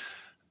dinner.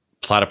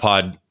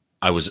 Platypod,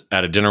 I was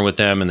at a dinner with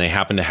them and they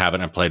happened to have it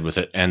and I played with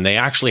it. And they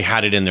actually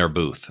had it in their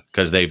booth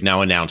because they've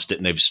now announced it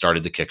and they've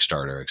started the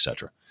Kickstarter,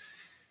 etc.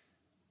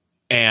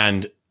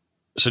 And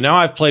so now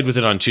I've played with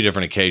it on 2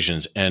 different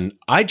occasions, and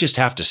I just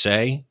have to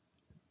say,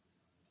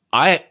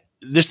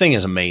 this thing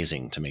is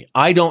amazing to me.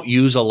 I don't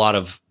use a lot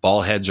of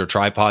ball heads or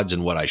tripods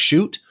in what I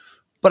shoot,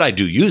 but I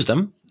do use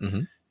them.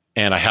 Mm-hmm.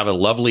 And I have a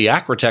lovely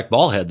Acrotech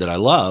ball head that I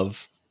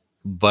love,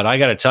 but I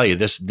got to tell you,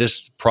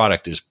 this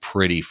product is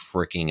pretty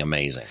freaking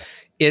amazing.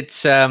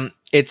 It's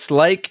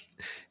like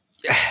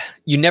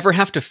you never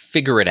have to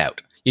figure it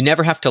out. You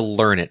never have to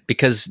learn it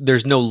because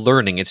there's no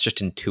learning. It's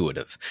just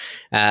intuitive.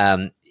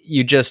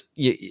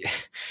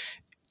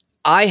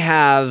 I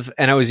have,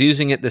 and I was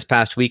using it this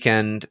past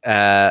weekend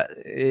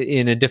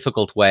in a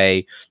difficult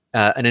way,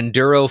 an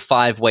Enduro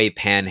 5-way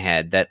pan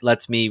head that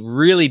lets me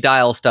really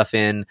dial stuff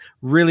in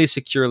really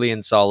securely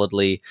and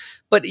solidly.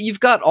 But you've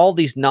got all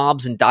these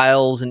knobs and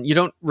dials, and you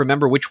don't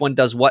remember which one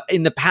does what.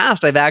 In the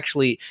past, I've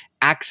actually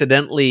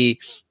accidentally...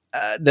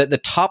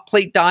 the top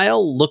plate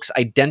dial looks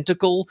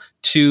identical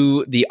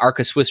to the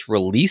Arca Swiss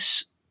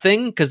release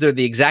thing because they're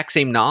the exact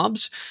same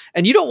knobs,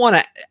 and you don't want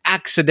to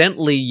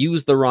accidentally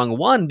use the wrong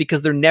one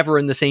because they're never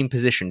in the same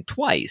position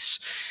twice.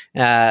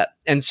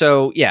 And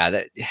so,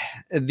 yeah,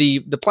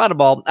 the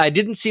Plataball, I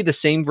didn't see the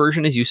same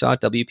version as you saw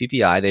at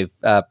WPPI.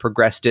 They've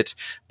progressed it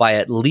by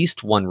at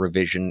least one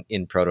revision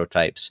in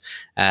prototypes.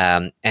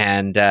 I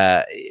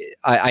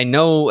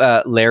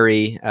know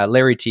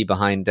Larry T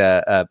behind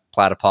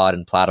Platypod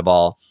and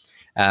Plataball.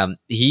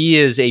 He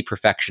is a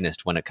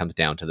perfectionist when it comes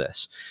down to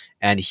this.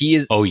 And he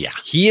is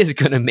he is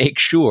going to make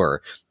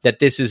sure that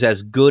this is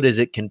as good as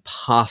it can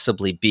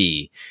possibly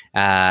be.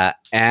 And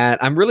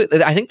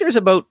I think there's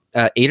about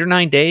 8 or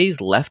 9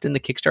 days left in the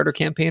Kickstarter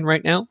campaign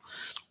right now.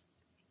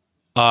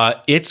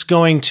 It's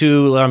going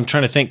to, I'm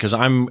trying to think because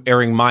I'm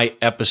airing my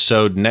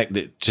episode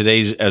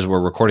today's, as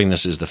we're recording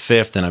this, is the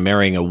 5th, and I'm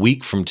airing a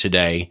week from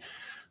today.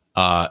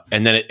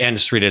 And then it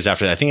ends 3 days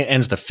after that. I think it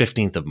ends the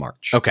 15th of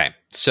March. Okay.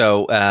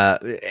 So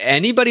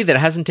anybody that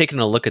hasn't taken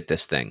a look at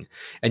this thing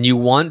and you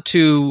want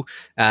to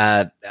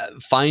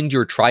find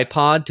your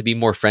tripod to be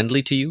more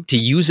friendly to you, to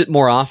use it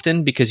more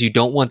often because you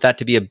don't want that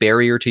to be a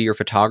barrier to your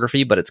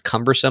photography, but it's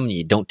cumbersome and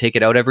you don't take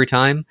it out every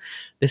time,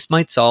 this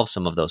might solve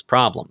some of those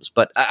problems.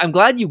 But I'm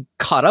glad you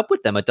caught up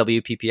with them at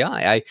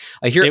WPPI.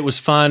 I hear it was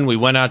fun. We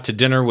went out to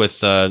dinner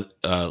with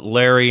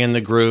Larry in the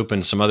group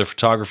and some other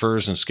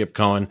photographers and Skip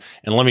Cohen.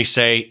 And let me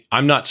say,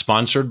 I'm not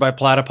sponsored by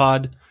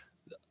Platypod.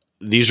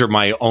 These are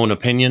my own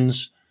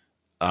opinions.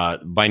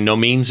 By no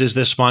means is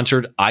this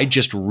sponsored. I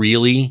just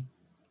really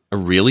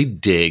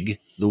dig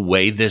the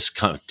way this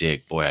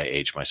boy, I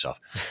aged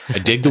myself. I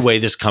dig the way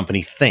this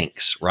company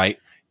thinks, right?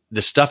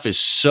 The stuff is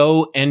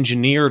so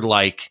engineered.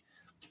 Like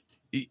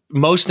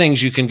most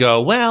things you can go,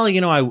 well,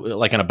 I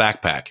like on a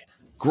backpack,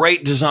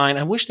 great design.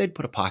 I wish they'd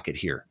put a pocket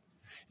here.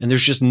 And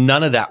there's just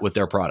none of that with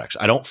their products.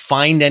 I don't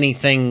find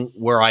anything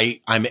where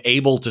I'm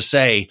able to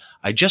say,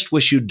 I just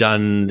wish you'd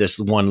done this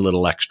one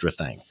little extra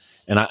thing.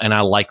 And I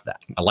like that.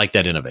 I like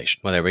that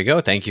innovation. Well, there we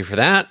go. Thank you for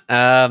that.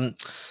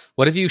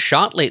 What have you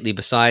shot lately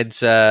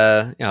besides,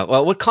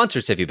 what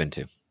concerts have you been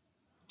to?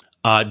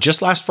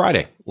 Just last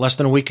Friday, less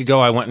than a week ago,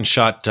 I went and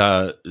shot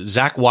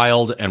Zakk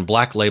Wylde and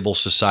Black Label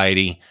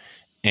Society.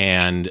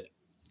 And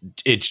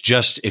it's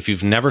just, if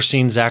you've never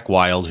seen Zakk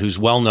Wylde, who's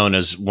well known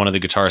as one of the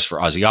guitarists for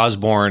Ozzy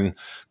Osbourne,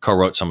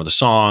 co-wrote some of the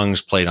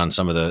songs, played on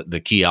some of the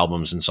key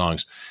albums and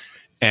songs.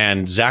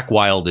 And Zakk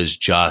Wylde is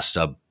just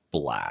a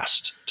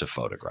blast to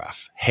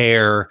photograph.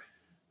 Hair,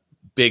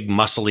 big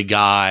muscly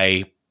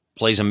guy,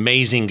 plays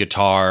amazing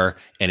guitar,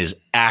 and is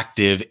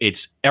active.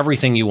 It's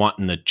everything you want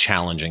in the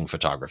challenging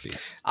photography.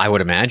 I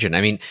would imagine.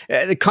 I mean,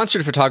 the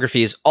concert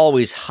photography is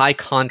always high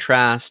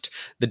contrast.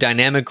 The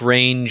dynamic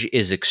range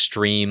is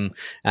extreme.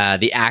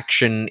 The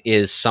action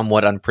is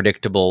somewhat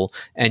unpredictable,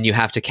 and you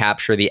have to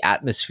capture the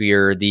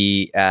atmosphere,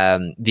 the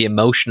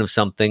emotion of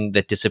something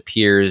that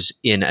disappears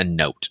in a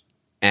note.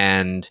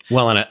 And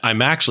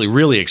I'm actually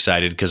really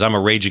excited because I'm a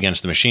Rage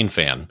Against the Machine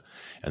fan,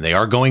 and they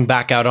are going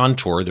back out on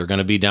tour. They're going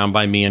to be down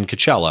by me in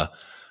Coachella.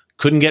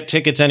 Couldn't get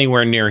tickets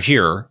anywhere near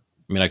here.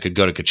 I mean, I could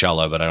go to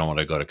Coachella, but I don't want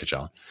to go to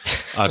Coachella.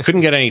 Couldn't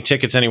get any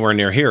tickets anywhere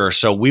near here,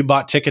 so we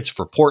bought tickets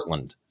for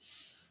Portland.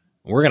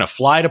 We're going to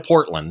fly to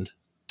Portland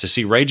to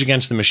see Rage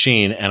Against the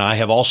Machine, and I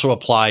have also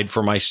applied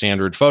for my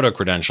standard photo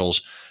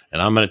credentials.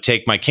 And I'm going to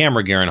take my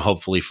camera gear and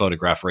hopefully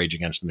photograph Rage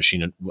Against the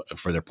Machine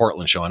for their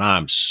Portland show. And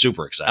I'm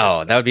super excited.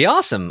 Oh, that would be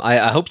awesome.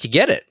 I hope you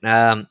get it.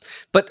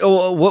 But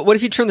what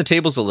if you turn the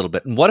tables a little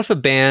bit? And what if a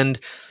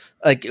band,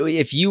 like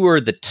if you were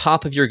the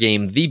top of your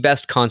game, the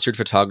best concert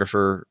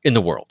photographer in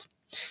the world,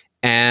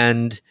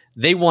 and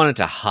they wanted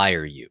to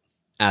hire you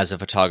as a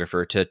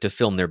photographer to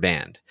film their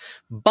band,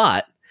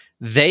 but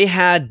they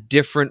had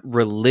different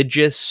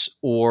religious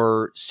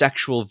or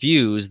sexual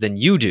views than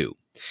you do.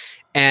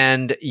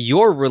 And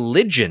your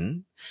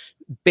religion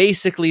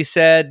basically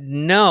said,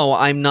 no,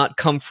 I'm not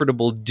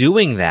comfortable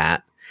doing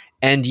that.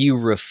 And you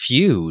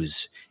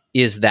refuse.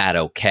 Is that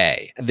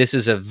okay? This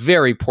is a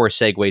very poor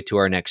segue to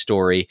our next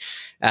story,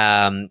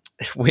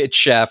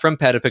 which from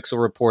Petapixel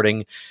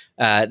reporting,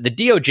 the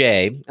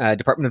DOJ,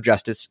 Department of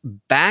Justice,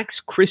 backs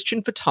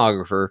Christian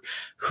photographer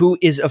who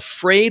is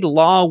afraid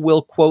law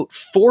will, quote,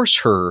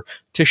 force her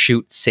to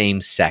shoot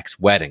same-sex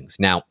weddings.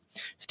 Now,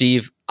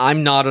 Steve,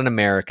 I'm not an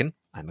American.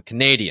 I'm a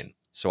Canadian.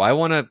 So I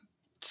want to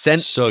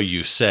send. So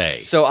you say.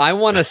 So I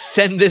want to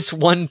send this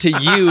one to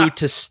you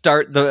to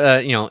start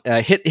the,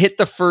 hit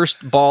the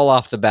first ball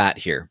off the bat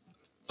here.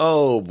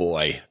 Oh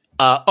boy.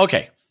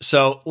 Okay.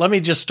 So let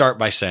me just start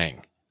by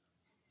saying,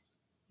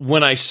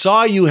 when I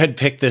saw you had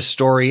picked this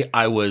story,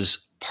 I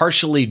was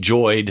partially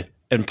joyed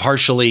and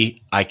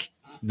partially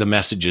the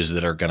messages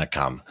that are going to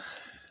come.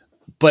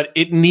 But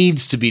it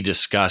needs to be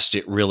discussed.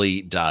 It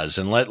really does.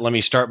 And let me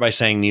start by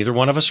saying neither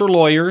one of us are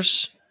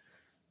lawyers.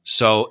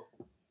 So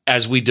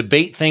as we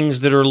debate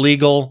things that are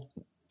legal,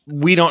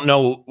 we don't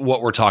know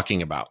what we're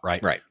talking about,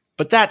 right? Right.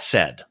 But that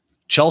said,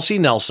 Chelsea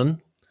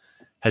Nelson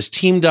has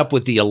teamed up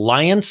with the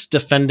Alliance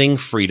Defending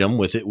Freedom,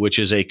 which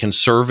is a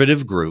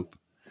conservative group,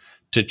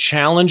 to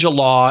challenge a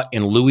law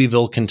in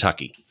Louisville,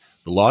 Kentucky.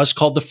 The law is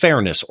called the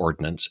Fairness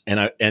Ordinance,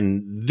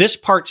 and this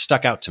part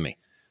stuck out to me.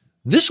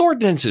 This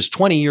ordinance is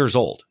 20 years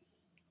old,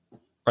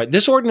 right?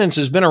 This ordinance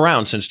has been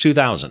around since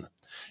 2000.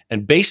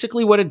 And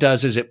basically what it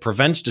does is it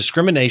prevents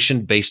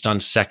discrimination based on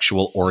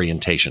sexual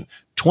orientation.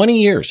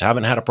 20 years,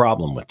 haven't had a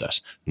problem with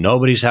this.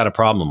 Nobody's had a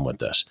problem with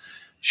this.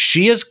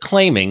 She is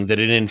claiming that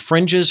it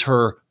infringes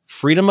her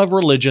freedom of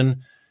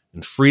religion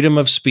and freedom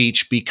of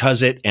speech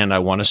because it, and I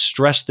want to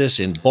stress this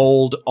in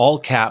bold, all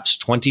caps,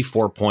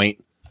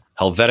 24-point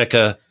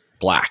Helvetica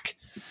black,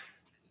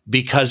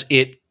 because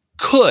it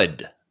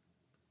could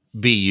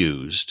be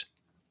used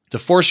to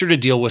force her to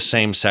deal with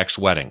same-sex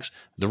weddings.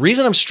 The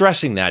reason I'm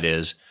stressing that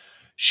is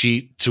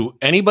she, to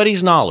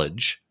anybody's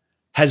knowledge,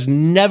 has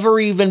never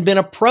even been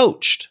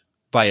approached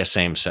by a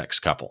same-sex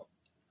couple.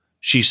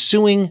 She's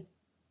suing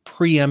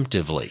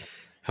preemptively.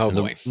 Oh, and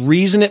boy. The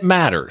reason it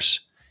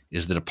matters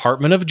is the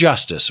Department of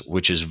Justice,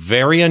 which is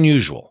very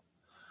unusual.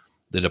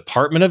 The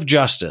Department of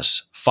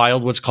Justice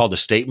filed what's called a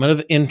statement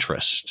of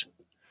interest,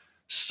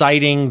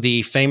 citing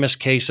the famous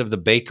case of the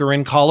baker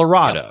in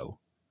Colorado,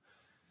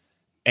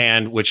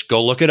 and which,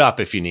 go look it up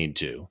if you need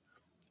to.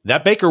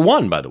 That baker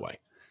won, by the way.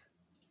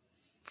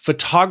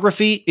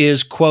 Photography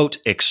is, quote,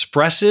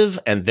 expressive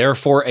and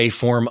therefore a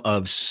form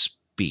of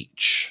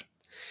speech.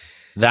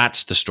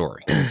 That's the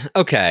story.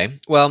 Okay.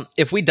 Well,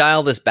 if we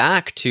dial this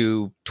back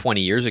to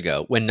 20 years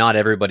ago, when not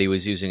everybody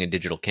was using a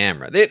digital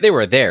camera, they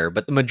were there,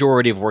 but the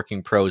majority of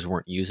working pros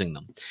weren't using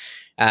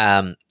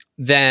them.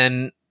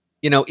 Then,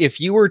 if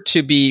you were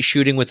to be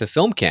shooting with a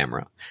film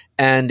camera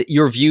and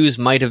your views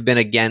might have been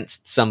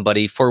against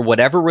somebody for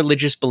whatever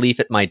religious belief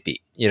it might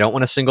be, you don't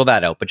want to single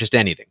that out, but just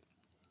anything.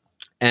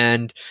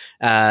 And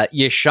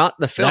you shot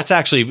the film. That's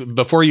actually,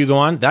 before you go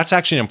on, that's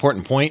actually an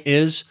important point,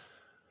 is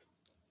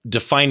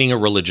defining a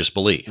religious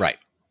belief. Right.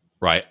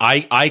 Right.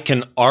 I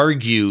can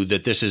argue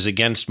that this is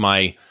against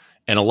and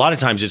a lot of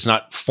times it's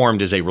not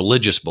formed as a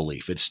religious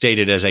belief. It's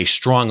stated as a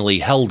strongly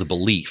held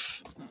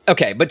belief.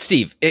 Okay, but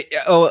Steve,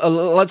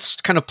 let's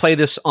kind of play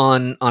this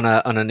on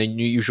an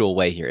unusual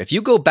way here. If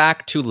you go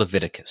back to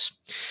Leviticus,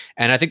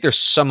 and I think there's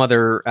some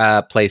other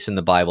place in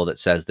the Bible that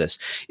says this,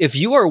 if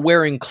you are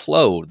wearing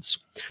clothes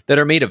that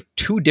are made of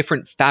two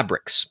different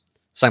fabrics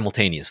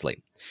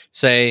simultaneously,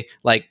 say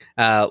like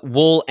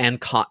wool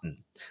and cotton,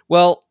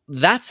 well,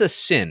 that's a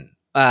sin.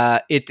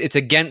 It's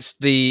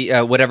against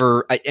the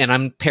whatever, and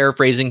I'm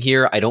paraphrasing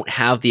here. I don't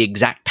have the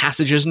exact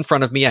passages in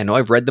front of me. I know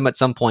I've read them at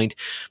some point,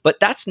 but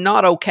that's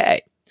not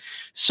okay.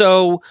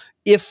 So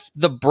if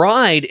the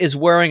bride is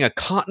wearing a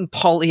cotton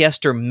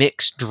polyester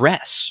mixed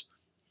dress,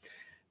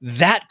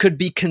 that could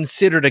be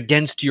considered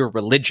against your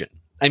religion.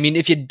 I mean,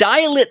 if you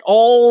dial it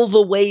all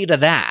the way to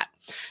that,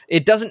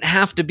 it doesn't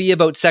have to be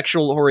about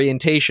sexual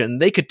orientation.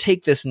 They could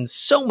take this in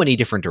so many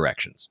different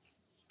directions.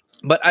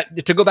 But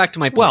to go back to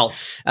my point,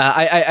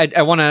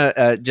 I want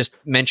to just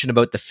mention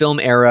about the film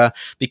era,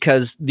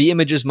 because the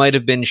images might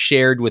have been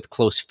shared with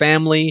close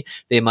family.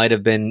 They might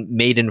have been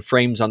made in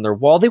frames on their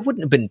wall. They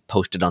wouldn't have been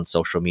posted on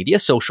social media.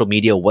 Social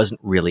media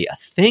wasn't really a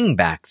thing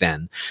back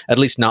then, at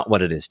least not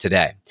what it is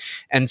today.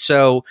 And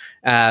so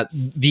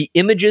the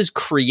images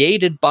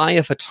created by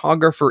a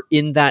photographer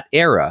in that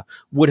era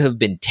would have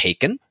been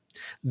taken.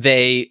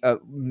 They,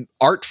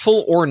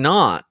 artful or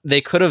not,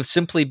 they could have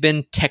simply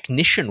been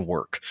technician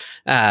work.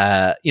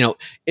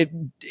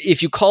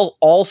 If you call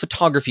all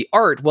photography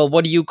art, well,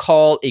 what do you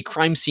call a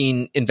crime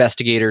scene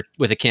investigator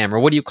with a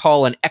camera? What do you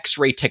call an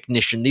X-ray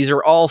technician? These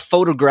are all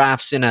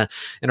photographs in a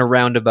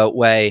roundabout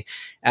way.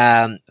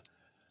 The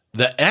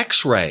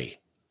X-ray.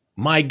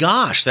 My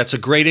gosh, that's a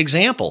great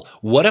example.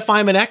 What if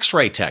I'm an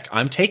X-ray tech?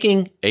 I'm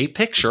taking a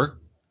picture.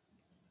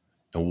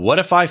 And what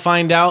if I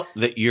find out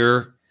that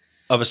you're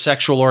of a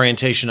sexual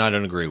orientation I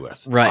don't agree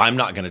with? Right. I'm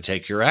not going to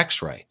take your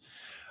X-ray.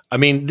 I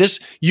mean,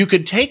 you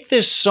could take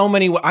this so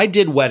many ways. I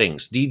did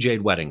weddings,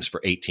 DJ'd weddings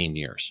for 18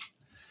 years.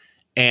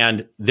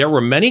 And there were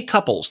many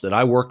couples that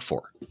I worked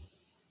for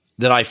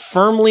that I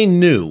firmly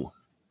knew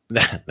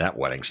that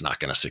wedding's not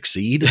going to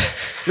succeed.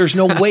 There's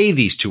no way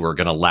these two are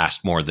going to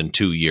last more than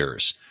 2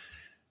 years.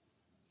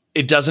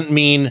 It doesn't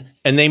mean,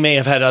 and they may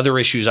have had other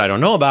issues I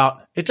don't know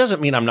about, it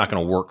doesn't mean I'm not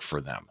going to work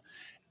for them.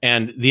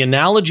 And the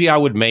analogy I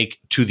would make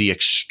to the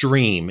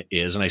extreme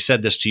is, and I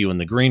said this to you in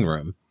the green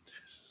room,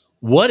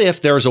 what if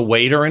there's a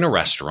waiter in a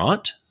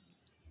restaurant?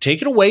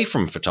 Take it away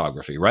from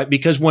photography, right?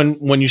 Because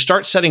when you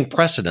start setting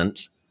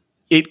precedents,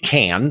 it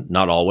can,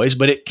 not always,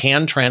 but it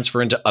can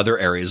transfer into other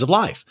areas of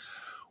life.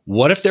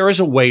 What if there is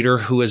a waiter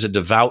who is a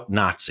devout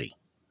Nazi,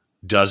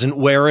 doesn't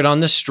wear it on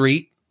the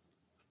street,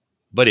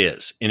 but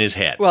is in his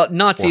head. Well,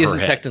 Nazi isn't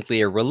head.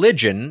 Technically a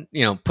religion,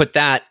 put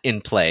that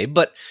in play,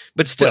 but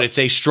still. But it's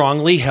a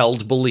strongly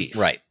held belief.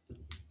 Right.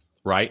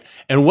 Right.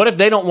 And what if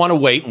they don't want to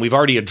wait? And we've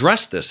already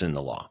addressed this in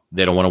the law.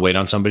 They don't want to wait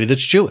on somebody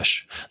that's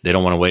Jewish. They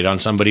don't want to wait on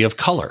somebody of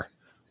color.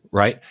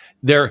 Right.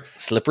 They're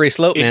slippery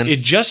slope, man. It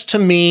just, to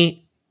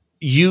me,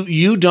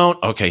 you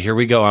don't. Okay, here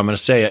we go. I'm going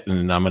to say it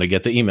and I'm going to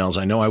get the emails.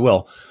 I know I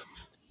will.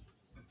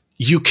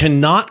 You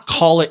cannot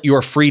call it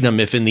your freedom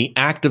if in the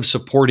act of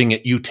supporting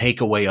it, you take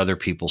away other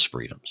people's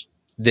freedoms.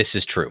 This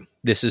is true.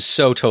 This is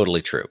so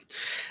totally true.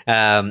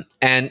 And,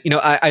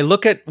 I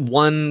look at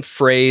one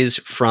phrase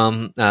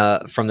from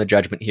the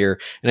judgment here,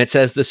 and it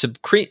says the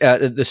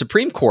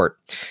Supreme Court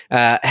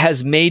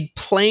has made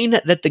plain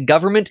that the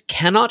government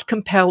cannot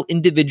compel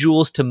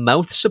individuals to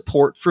mouth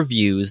support for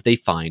views they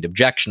find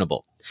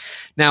objectionable.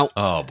 Now,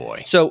 oh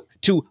boy. So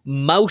to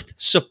mouth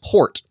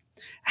support,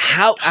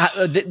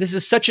 this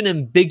is such an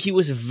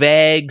ambiguous,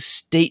 vague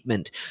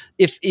statement.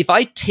 If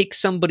I take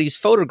somebody's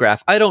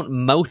photograph, I don't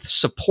mouth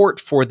support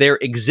for their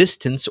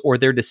existence or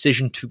their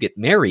decision to get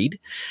married.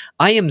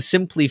 I am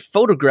simply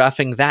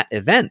photographing that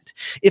event.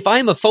 If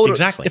I'm a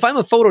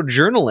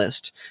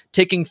photojournalist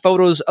taking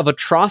photos of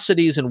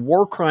atrocities and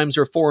war crimes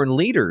or foreign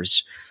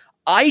leaders,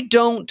 I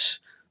don't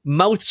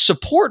mouth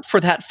support for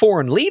that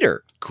foreign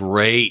leader.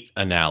 Great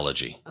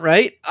analogy.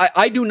 Right?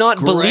 I do not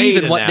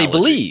believe in what they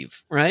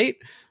believe, right?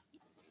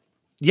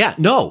 Yeah,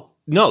 no.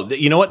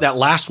 You know what? That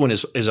last one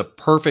is a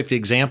perfect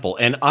example.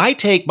 And I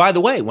take, by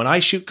the way, when I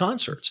shoot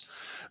concerts,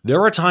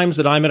 there are times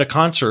that I'm at a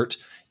concert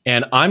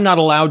and I'm not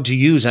allowed to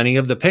use any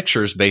of the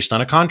pictures based on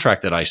a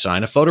contract that I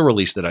sign, a photo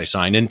release that I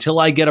sign, until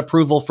I get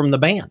approval from the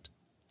band.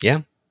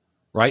 Yeah.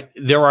 Right?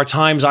 There are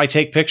times I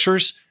take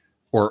pictures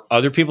or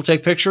other people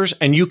take pictures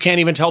and you can't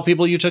even tell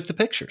people you took the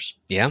pictures.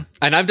 Yeah.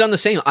 And I've done the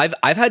same. I've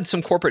had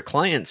some corporate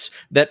clients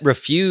that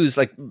refuse,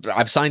 like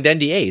I've signed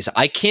NDAs.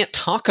 I can't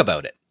talk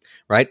about it,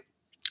 right?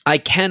 I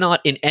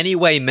cannot in any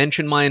way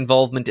mention my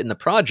involvement in the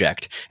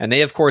project, and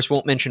they, of course,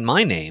 won't mention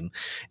my name,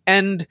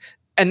 and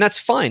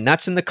that's fine.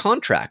 That's in the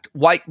contract.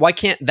 Why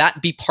can't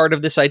that be part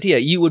of this idea?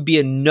 You would be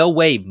in no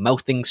way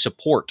mouthing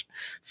support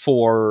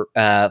for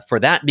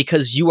that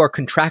because you are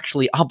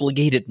contractually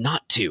obligated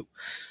not to.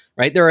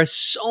 Right? There are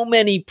so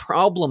many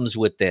problems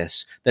with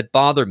this that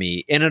bother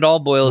me, and it all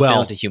boils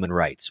down to human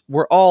rights.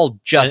 We're all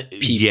just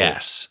people.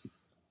 Yes,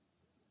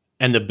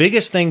 and the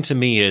biggest thing to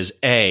me is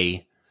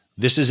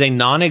this is a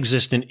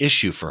non-existent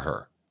issue for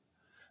her.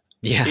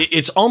 Yeah.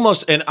 It's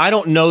almost, and I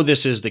don't know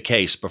this is the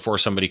case before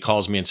somebody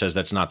calls me and says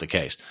that's not the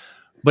case,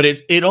 but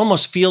it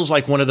almost feels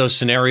like one of those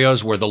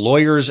scenarios where the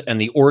lawyers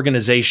and the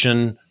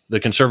organization, the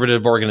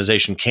conservative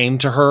organization, came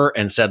to her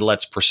and said,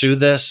 let's pursue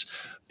this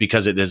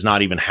because it has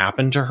not even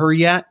happened to her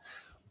yet.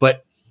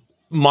 But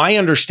my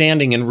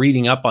understanding in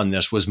reading up on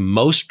this was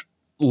most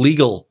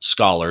legal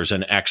scholars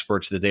and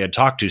experts that they had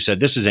talked to said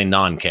this is a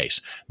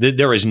non-case.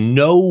 There is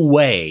no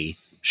way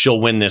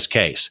she'll win this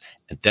case.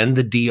 And then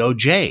the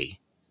DOJ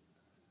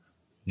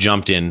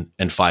jumped in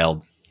and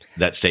filed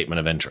that statement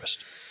of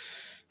interest.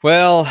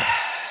 Well,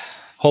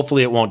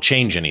 hopefully it won't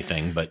change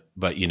anything, but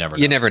you never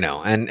know. You never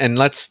know. And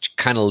let's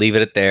kind of leave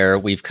it at there.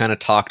 We've kind of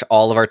talked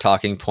all of our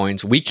talking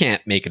points. We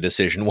can't make a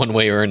decision one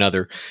way or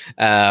another.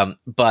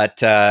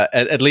 But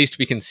at least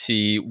we can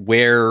see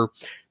where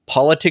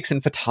politics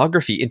and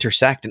photography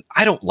intersect. And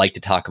I don't like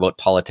to talk about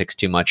politics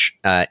too much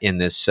in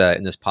this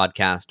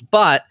podcast,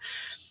 but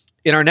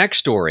in our next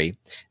story,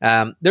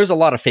 there's a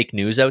lot of fake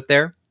news out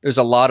there. There's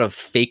a lot of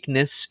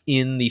fakeness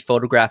in the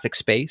photographic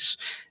space.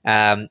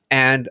 And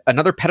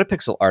another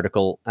Petapixel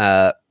article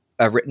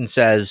written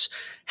says,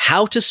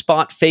 How to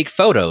Spot Fake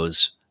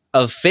Photos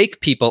of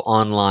Fake People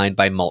Online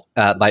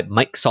by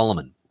Mike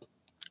Solomon.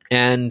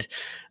 And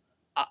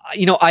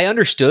I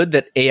understood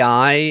that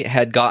AI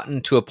had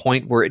gotten to a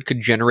point where it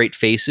could generate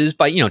faces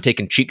by,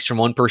 taking cheeks from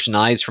one person,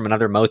 eyes from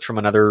another, mouth from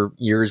another,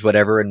 ears,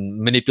 whatever, and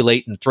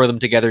manipulate and throw them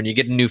together, and you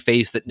get a new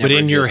face that never But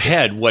in existed. your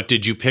head, what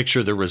did you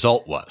picture the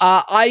result was?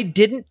 I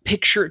didn't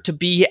picture it to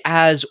be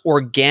as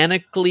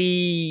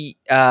organically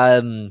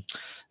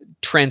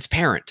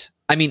transparent.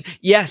 I mean,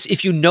 yes,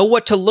 if you know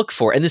what to look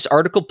for, and this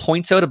article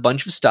points out a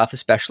bunch of stuff,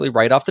 especially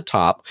right off the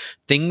top,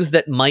 things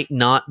that might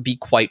not be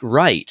quite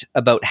right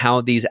about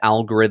how these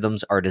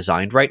algorithms are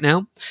designed right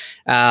now.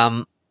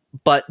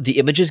 But the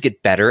images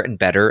get better and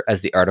better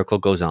as the article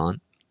goes on,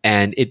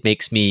 and it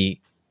makes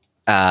me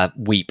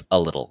weep a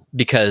little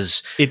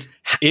because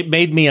it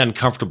made me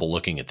uncomfortable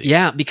looking at these.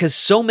 Yeah, because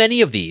so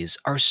many of these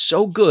are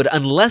so good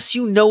unless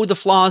you know the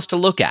flaws to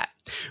look at.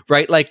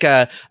 Right? Like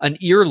an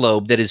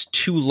earlobe that is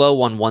too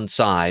low on one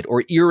side,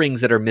 or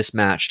earrings that are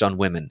mismatched on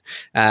women,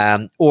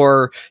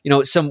 or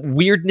some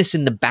weirdness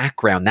in the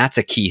background. That's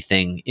a key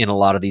thing in a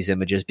lot of these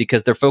images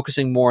because they're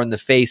focusing more on the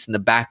face and the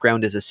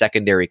background is a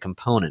secondary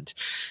component.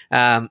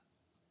 The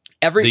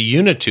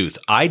Unitooth.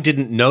 I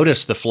didn't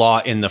notice the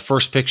flaw in the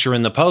first picture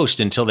in the post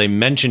until they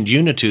mentioned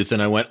Unitooth,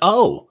 and I went,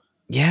 oh.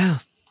 Yeah.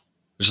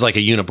 It's like a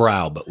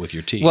unibrow, but with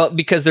your teeth. Well,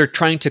 because they're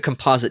trying to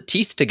composite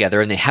teeth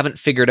together, and they haven't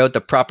figured out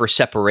the proper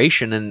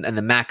separation and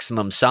the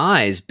maximum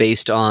size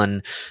based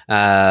on,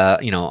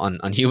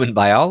 on human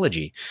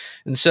biology.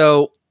 And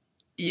so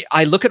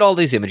I look at all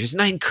these images,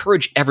 and I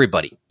encourage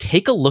everybody,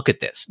 take a look at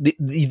this.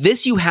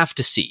 This you have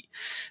to see.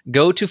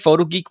 Go to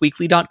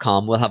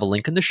photogeekweekly.com. We'll have a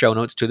link in the show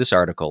notes to this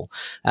article,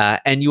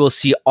 and you will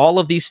see all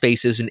of these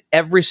faces, and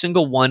every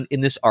single one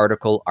in this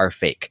article are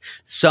fake.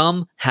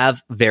 Some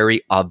have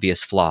very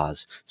obvious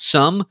flaws.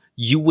 Some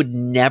you would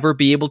never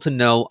be able to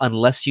know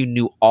unless you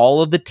knew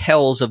all of the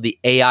tells of the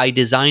AI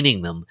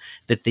designing them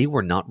that they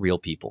were not real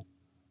people.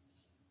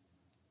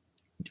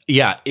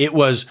 Yeah, it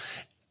was,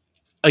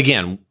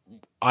 again,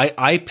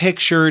 I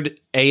pictured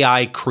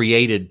AI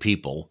created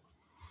people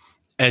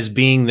as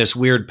being this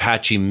weird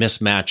patchy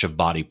mismatch of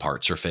body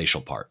parts or facial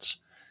parts.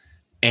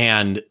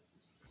 And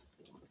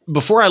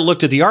before I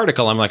looked at the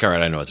article, I'm like, all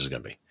right, I know what this is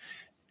going to be.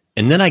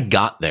 And then I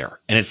got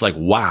there and it's like,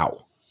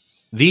 wow,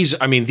 these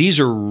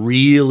are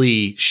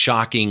really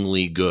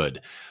shockingly good.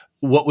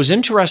 What was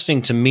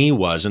interesting to me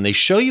was, and they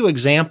show you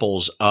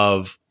examples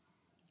of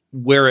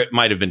where it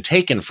might have been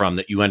taken from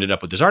that you ended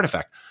up with this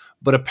artifact,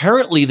 but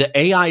apparently the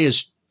AI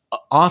is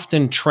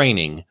often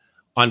training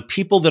on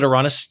people that are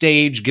on a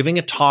stage giving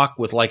a talk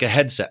with like a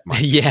headset mic.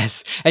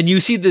 Yes. And you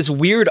see this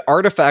weird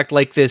artifact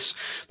like this,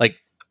 like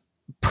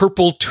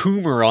purple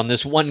tumor on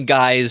this one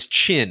guy's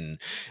chin.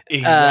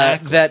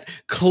 Exactly. That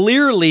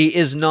clearly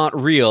is not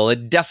real.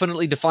 It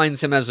definitely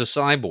defines him as a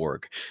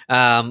cyborg.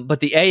 But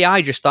the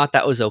AI just thought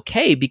that was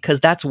okay because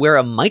that's where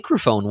a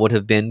microphone would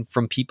have been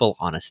from people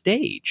on a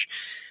stage.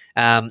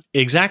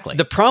 Exactly.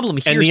 The problem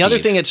here, and the other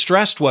thing it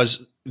stressed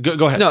was,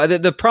 go ahead. No,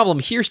 the problem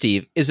here,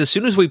 Steve, is as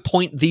soon as we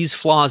point these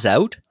flaws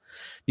out,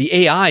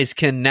 the AIs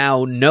can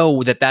now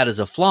know that that is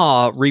a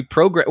flaw,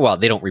 reprogram. Well,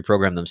 they don't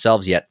reprogram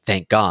themselves yet,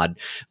 thank God.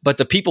 But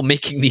the people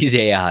making these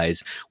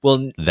AIs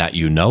will... That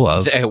you know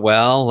of.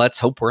 Well, let's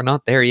hope we're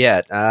not there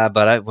yet.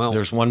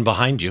 There's one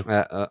behind you.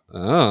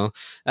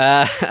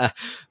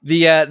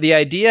 The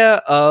idea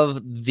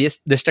of this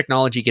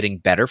technology getting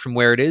better from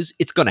where it is,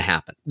 it's going to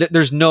happen.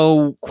 There's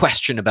no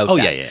question about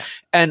that. Yeah.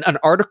 And an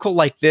article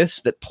like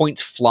this that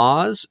points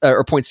flaws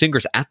or points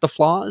fingers at the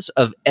flaws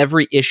of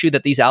every issue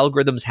that these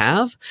algorithms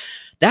have,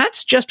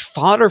 that's just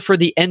fodder for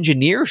the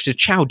engineers to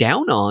chow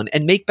down on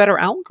and make better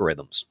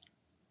algorithms.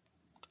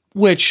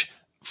 Which,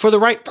 for the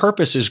right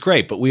purpose, is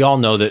great, but we all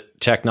know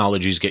that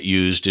technologies get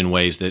used in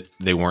ways that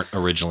they weren't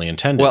originally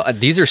intended. Well,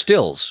 these are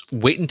stills.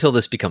 Wait until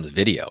this becomes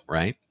video,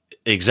 right?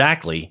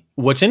 Exactly.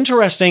 What's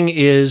interesting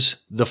is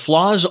the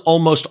flaws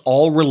almost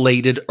all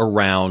related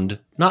around,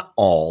 not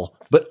all,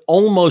 but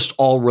almost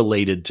all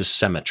related to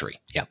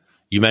symmetry. Yeah.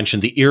 You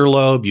mentioned the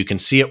earlobe. You can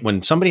see it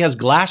when somebody has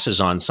glasses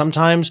on.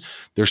 Sometimes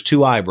there's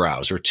two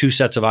eyebrows or two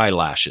sets of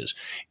eyelashes.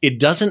 It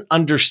doesn't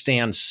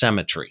understand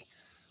symmetry.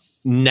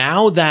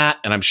 Now that,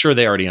 and I'm sure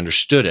they already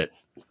understood it,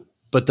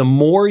 but the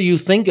more you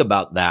think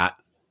about that,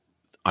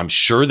 I'm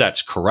sure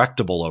that's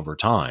correctable over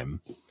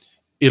time.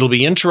 It'll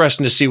be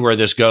interesting to see where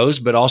this goes,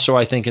 but also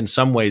I think in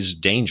some ways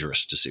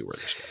dangerous to see where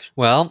this goes.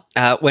 Well,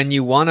 when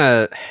you want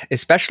to,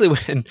 especially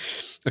when,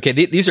 okay,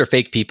 these are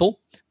fake people,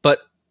 but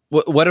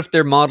what if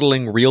they're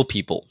modeling real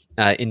people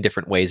in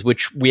different ways,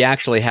 which we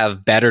actually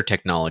have better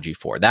technology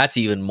for? That's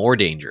even more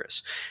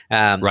dangerous.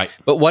 Right.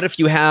 But what if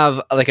you have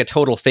like a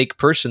total fake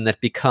person that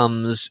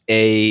becomes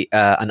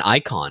an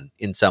icon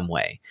in some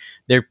way?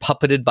 They're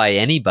puppeted by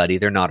anybody.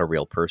 They're not a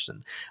real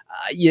person.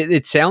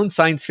 It sounds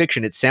science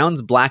fiction. It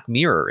sounds Black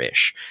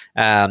Mirror-ish.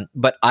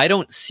 But I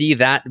don't see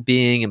that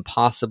being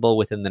impossible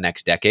within the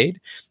next decade.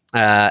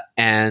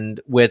 And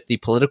with the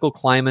political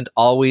climate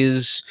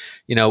always,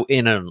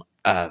 in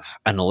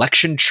an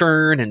election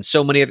churn and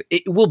so many of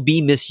it will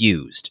be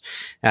misused.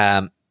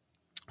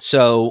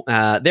 So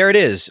there it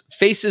is.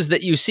 Faces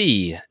that you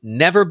see,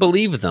 never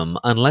believe them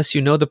unless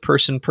you know the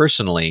person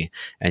personally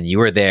and you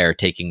were there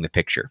taking the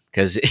picture.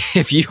 Because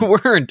if you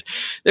weren't,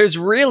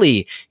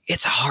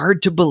 it's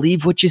hard to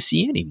believe what you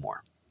see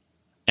anymore.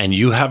 And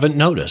you haven't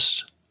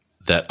noticed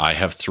that I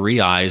have 3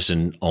 eyes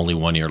and only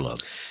 1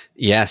 earlobe.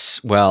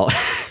 Yes, well,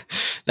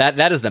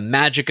 that is the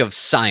magic of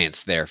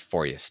science there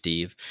for you,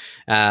 Steve.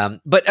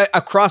 But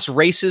across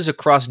races,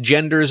 across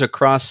genders,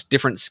 across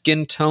different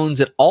skin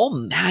tones, it all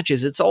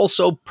matches. It's all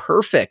so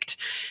perfect,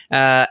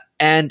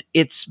 and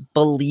it's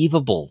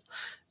believable.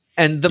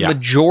 And the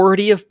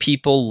majority of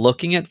people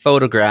looking at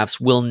photographs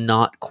will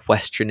not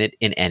question it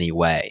in any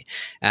way.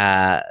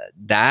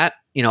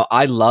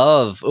 I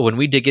love when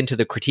we dig into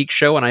the critique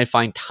show and I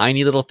find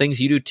tiny little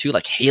things, you do too,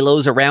 like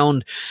halos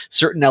around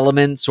certain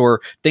elements or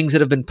things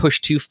that have been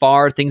pushed too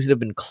far, things that have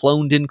been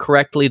cloned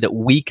incorrectly that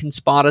we can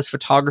spot as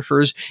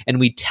photographers, and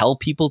we tell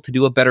people to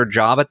do a better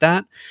job at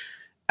that.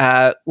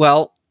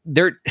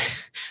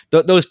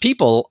 Those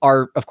people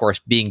are, of course,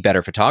 being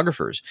better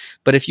photographers.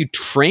 But if you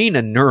train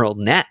a neural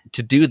net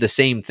to do the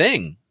same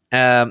thing,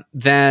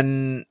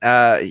 then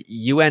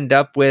you end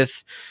up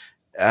with...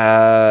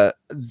 I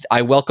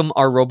welcome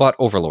our robot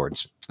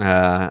overlords.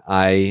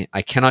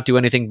 I cannot do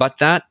anything but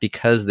that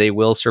because they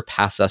will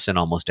surpass us in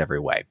almost every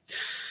way.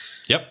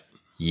 Yep.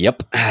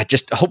 Yep.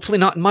 Just hopefully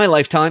not in my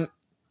lifetime.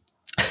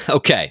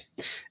 Okay.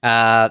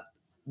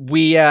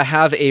 We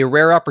have a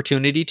rare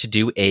opportunity to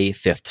do a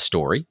fifth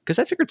story because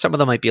I figured some of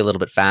them might be a little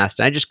bit fast,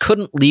 and I just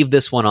couldn't leave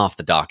this one off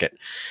the docket.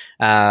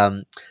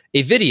 A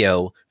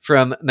video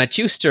from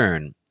Matthew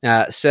Stern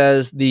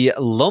says the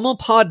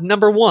Lomopod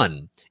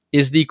 #1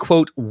 is the,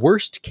 quote,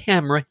 worst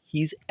camera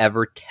he's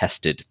ever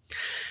tested.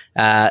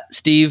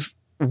 Steve,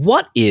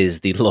 what is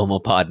the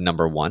Lomopod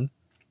 #1?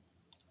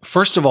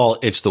 First of all,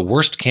 it's the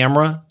worst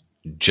camera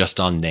just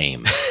on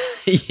name.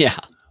 Yeah.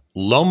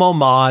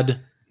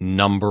 Lomomod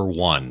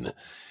 #1.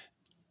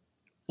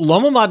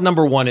 Lomomod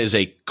 #1 is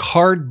a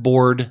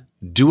cardboard,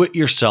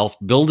 do-it-yourself,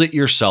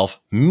 build-it-yourself,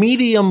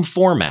 medium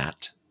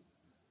format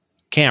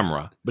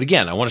camera. But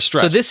again, I want to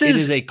stress, this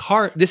is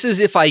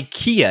if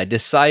IKEA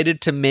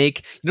decided to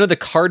make, the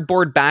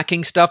cardboard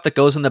backing stuff that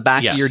goes on the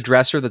back of your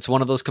dresser, that's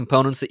one of those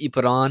components that you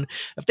put on.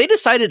 If they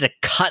decided to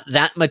cut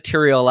that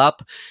material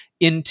up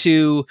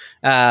into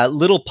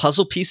little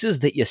puzzle pieces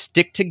that you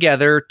stick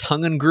together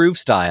tongue and groove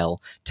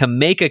style to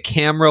make a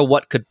camera,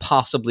 what could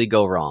possibly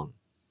go wrong?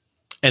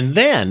 And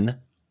then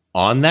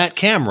on that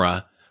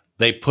camera,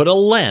 they put a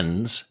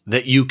lens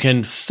that you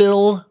can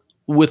fill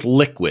with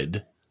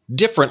liquid,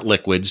 different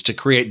liquids to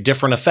create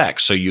different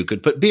effects. So you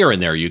could put beer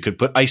in there, you could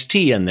put iced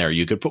tea in there,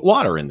 you could put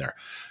water in there,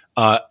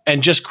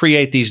 and just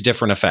create these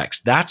different effects.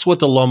 That's what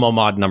the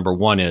Lomomod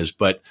 #1 is.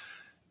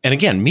 And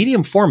again,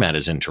 medium format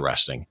is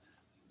interesting.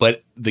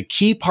 But the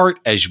key part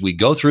as we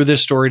go through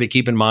this story to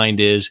keep in mind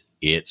is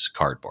it's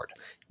cardboard.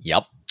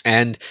 Yep.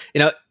 And,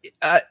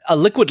 a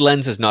liquid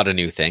lens is not a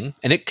new thing,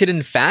 and it could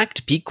in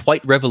fact be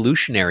quite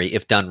revolutionary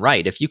if done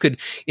right. If you could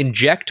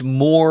inject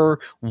more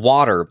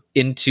water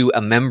into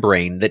a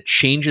membrane that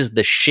changes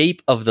the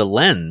shape of the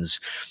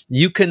lens,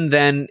 you can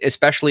then,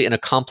 especially in a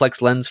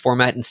complex lens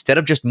format, instead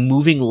of just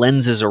moving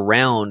lenses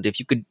around, if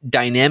you could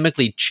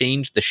dynamically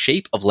change the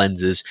shape of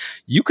lenses,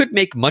 you could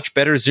make much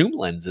better zoom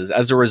lenses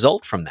as a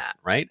result from that,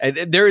 right?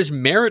 There is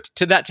merit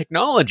to that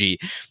technology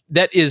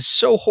that is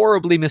so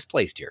horribly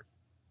misplaced here.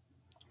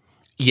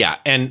 Yeah,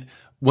 and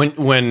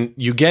when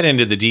you get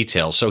into the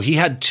details, so he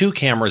had 2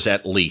 cameras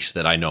at least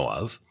that I know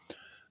of.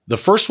 The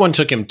first one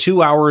took him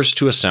 2 hours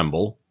to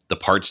assemble. The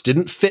parts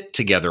didn't fit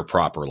together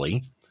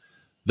properly.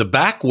 The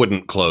back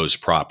wouldn't close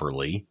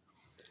properly.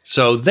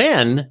 So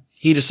then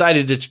he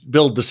decided to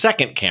build the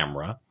second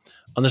camera.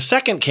 On the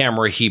second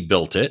camera, he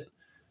built it.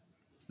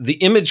 The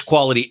image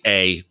quality,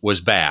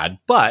 was bad,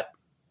 but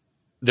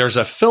there's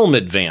a film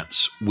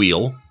advance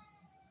wheel,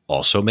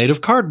 also made of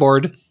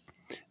cardboard.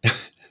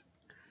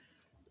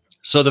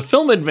 So the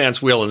film advance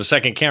wheel in the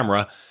second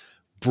camera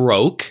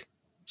broke.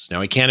 So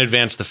now he can't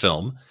advance the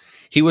film.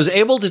 He was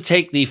able to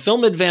take the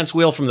film advance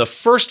wheel from the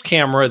first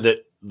camera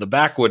that the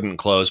back wouldn't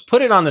close,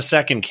 put it on the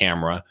second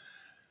camera.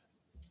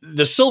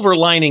 The silver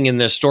lining in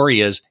this story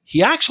is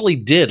he actually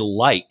did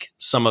like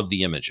some of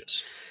the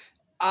images.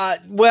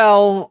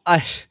 Well,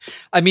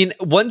 I mean,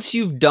 once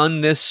you've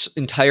done this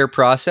entire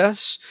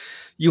process,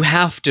 you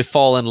have to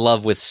fall in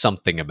love with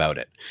something about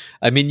it.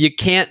 I mean, you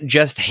can't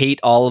just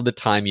hate all of the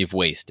time you've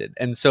wasted.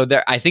 And so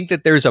I think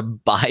that there's a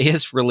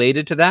bias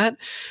related to that.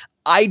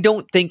 I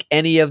don't think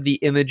any of the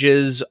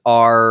images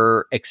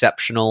are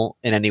exceptional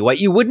in any way.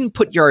 You wouldn't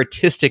put your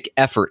artistic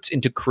efforts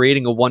into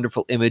creating a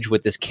wonderful image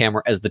with this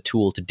camera as the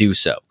tool to do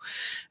so.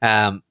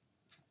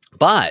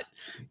 But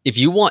if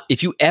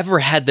you ever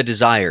had the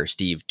desire,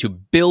 Steve, to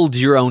build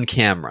your own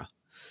camera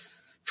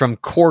from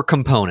core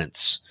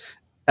components,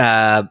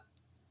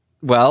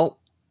 well,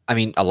 I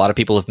mean, a lot of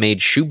people have made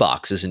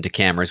shoeboxes into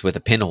cameras with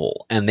a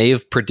pinhole, and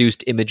they've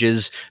produced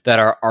images that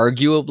are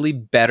arguably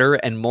better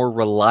and more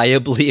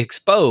reliably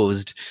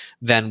exposed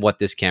than what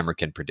this camera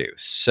can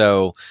produce.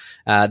 So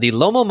the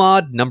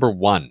Lomomod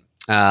 #1.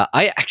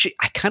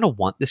 I kind of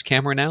want this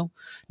camera now,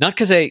 not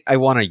because I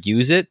want to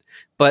use it,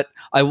 but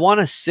I want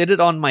to sit it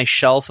on my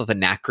shelf of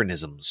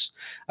anachronisms.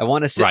 I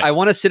want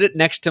to sit it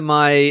next to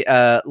my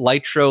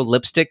Lytro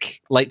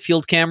lipstick light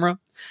field camera.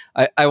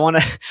 I want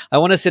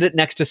to sit it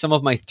next to some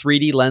of my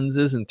 3D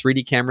lenses and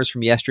 3D cameras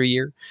from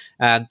yesteryear,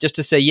 just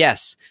to say,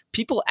 yes,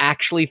 people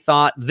actually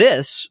thought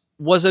this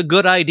was a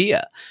good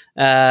idea.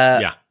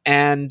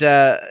 And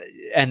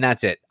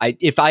that's it.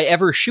 If I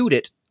ever shoot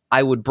it,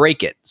 I would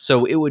break it.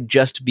 So it would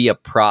just be a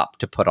prop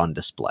to put on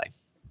display.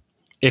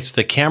 It's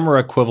the camera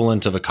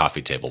equivalent of a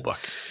coffee table book.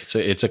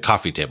 It's a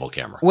coffee table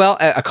camera. Well,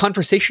 a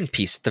conversation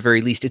piece at the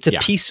very least. It's a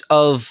piece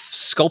of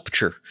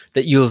sculpture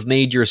that you have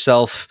made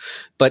yourself,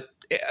 but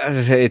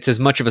it's as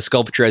much of a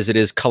sculpture as it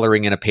is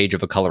coloring in a page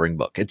of a coloring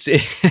book.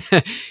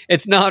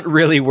 It's not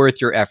really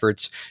worth your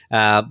efforts,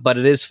 but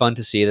it is fun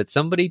to see that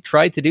somebody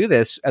tried to do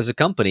this as a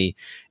company.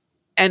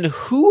 And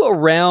who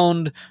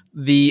around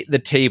the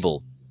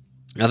table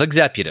of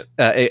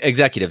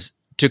executives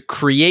to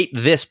create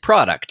this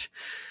product,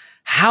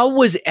 how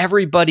was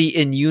everybody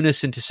in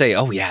unison to say,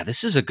 oh yeah,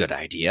 this is a good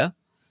idea?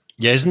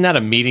 Yeah, isn't that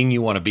a meeting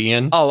you want to be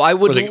in? Oh, I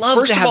would love to have that.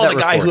 First of all, the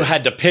guy who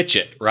had to pitch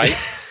it, right?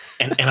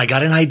 and I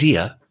got an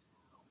idea.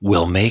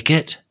 We'll make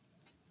it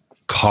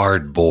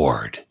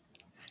cardboard.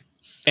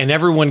 And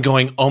everyone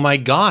going, oh my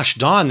gosh,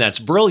 Don, that's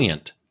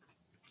brilliant.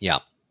 Yeah.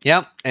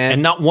 Yeah.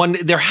 And not one,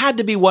 there had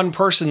to be one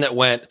person that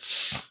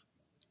went,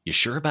 you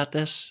sure about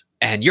this?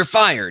 And you're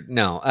fired.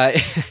 No.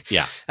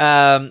 Yeah.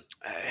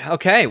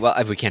 Okay.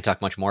 Well, we can't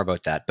talk much more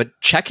about that, but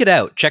check it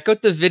out. Check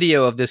out the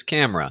video of this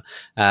camera.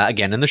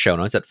 Again, in the show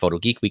notes at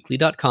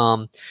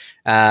photogeekweekly.com,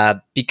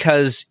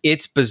 because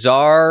it's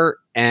bizarre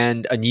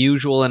and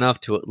unusual enough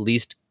to at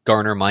least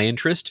garner my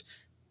interest,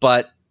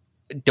 but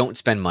don't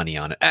spend money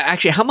on it.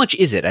 Actually, how much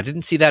is it? I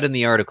didn't see that in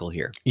the article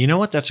here. You know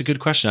what? That's a good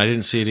question. I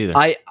didn't see it either.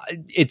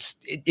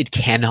 It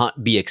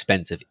cannot be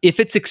expensive. If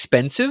it's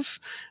expensive,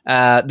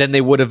 then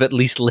they would have at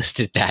least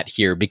listed that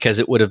here, because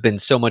it would have been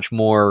so much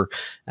more,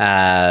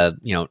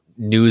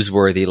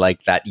 newsworthy,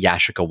 like that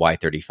Yashica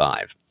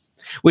Y35.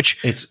 Which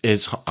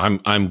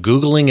I'm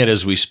Googling it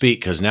as we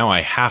speak, because now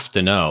I have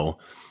to know.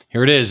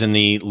 Here it is in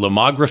the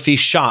Lomography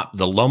shop.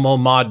 The Lomo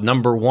Mod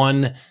number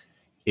 1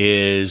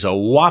 is a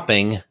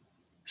whopping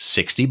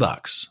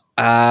 $60.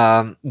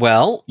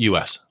 Well,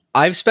 US.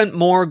 I've spent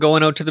more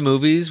going out to the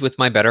movies with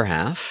my better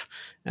half.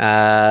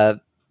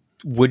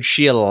 Would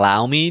she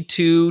allow me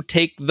to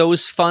take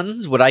those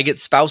funds? Would I get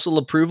spousal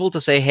approval to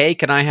say, hey,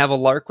 can I have a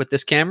lark with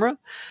this camera?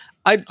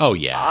 Oh,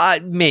 yeah.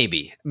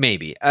 Maybe.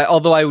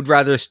 Although I would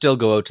rather still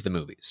go out to the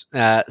movies.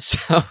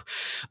 So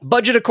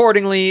budget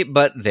accordingly,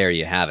 but there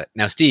you have it.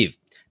 Now, Steve,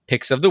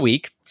 picks of the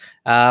week.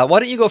 Why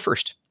don't you go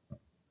first?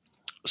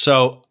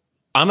 So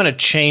I'm going to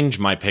change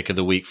my pick of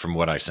the week from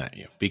what I sent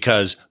you,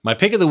 because my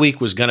pick of the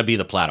week was going to be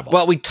the Plattiball.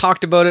 Well, we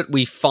talked about it.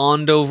 We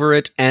fawned over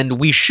it, and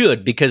we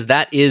should, because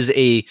that is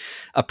a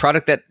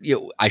product that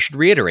I should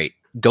reiterate.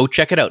 Go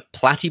check it out.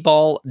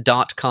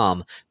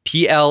 Plattiball.com.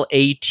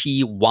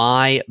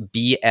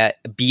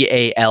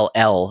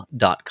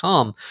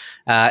 PLATYBALL.com.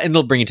 And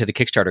they'll bring you to the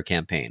Kickstarter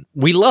campaign.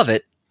 We love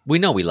it. We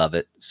know we love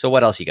it. So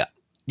what else you got?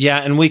 Yeah,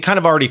 and we kind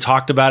of already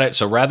talked about it.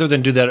 So rather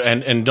than do that,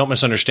 and don't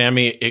misunderstand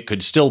me, it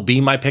could still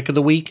be my pick of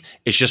the week.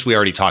 It's just we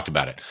already talked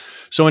about it.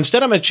 So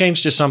instead, I'm going to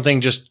change to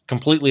something just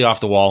completely off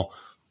the wall.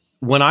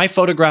 When I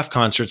photograph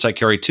concerts, I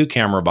carry 2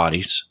 camera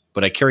bodies,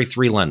 but I carry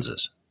 3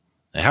 lenses.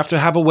 I have to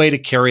have a way to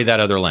carry that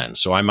other lens.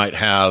 So I might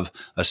have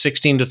a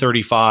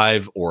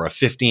 16-35 or a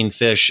 15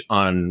 fish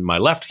on my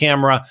left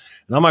camera.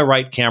 And on my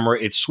right camera,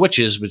 it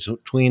switches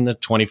between the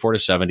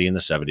 24-70 and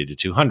the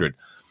 70-200.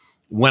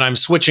 When I'm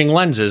switching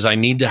lenses, I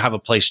need to have a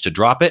place to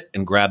drop it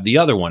and grab the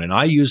other one. And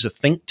I use a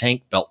think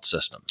tank belt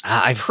system.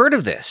 I've heard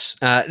of this.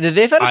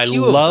 They've had a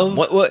few of them.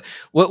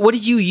 What do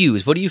you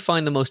use? What do you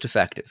find the most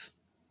effective?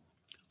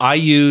 I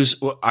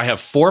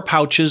have 4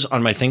 pouches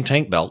on my think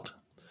tank belt.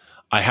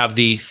 I have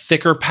the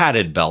thicker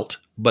padded belt,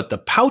 but the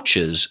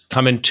pouches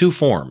come in 2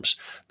 forms.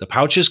 The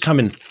pouches come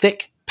in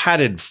thick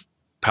padded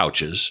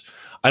pouches.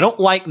 I don't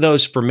like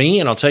those for me,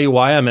 and I'll tell you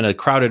why. I'm in a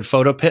crowded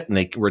photo pit, and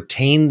they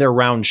retain their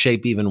round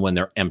shape even when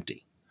they're empty.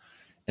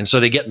 And so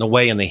they get in the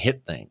way and they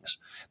hit things.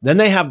 Then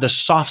they have the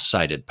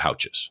soft-sided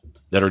pouches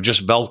that are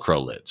just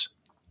Velcro lids.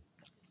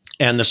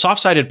 And the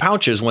soft-sided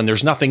pouches, when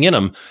there's nothing in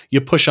them,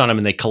 you push on them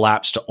and they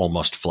collapse to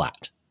almost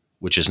flat,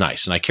 which is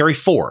nice. And I carry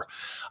 4.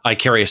 I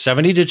carry a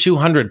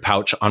 70-200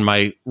 pouch on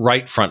my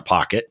right front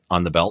pocket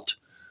on the belt,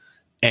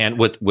 and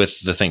with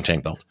the think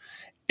tank belt.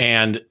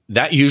 And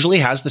that usually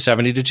has the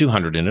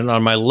 70-200 in it.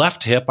 On my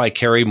left hip, I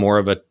carry more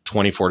of a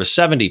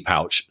 24-70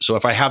 pouch. So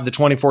if I have the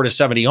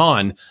 24-70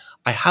 on,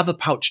 I have a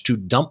pouch to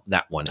dump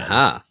that one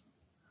in.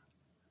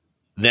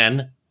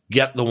 Then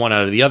get the one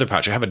out of the other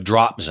pouch. I have a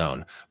drop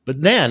zone.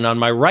 But then on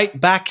my right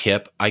back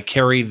hip, I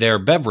carry their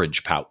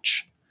beverage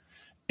pouch.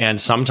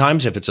 And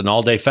sometimes if it's an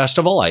all-day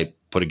festival, I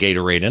put a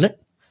Gatorade in it.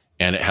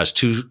 And it has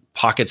 2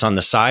 pockets on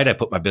the side. I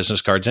put my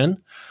business cards in.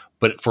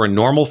 But for a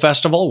normal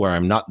festival where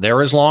I'm not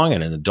there as long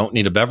and I don't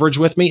need a beverage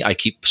with me, I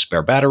keep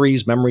spare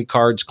batteries, memory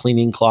cards,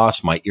 cleaning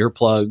cloths, my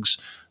earplugs,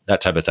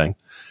 that type of thing.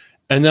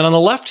 And then on the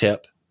left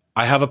hip,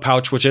 I have a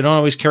pouch, which I don't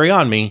always carry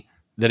on me,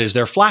 that is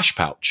their flash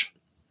pouch,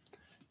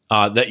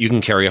 that you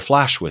can carry a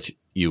flash with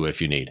you if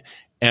you need.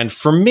 And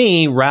for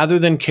me, rather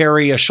than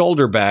carry a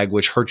shoulder bag,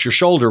 which hurts your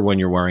shoulder when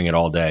you're wearing it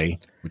all day,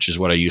 which is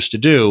what I used to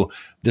do,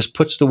 this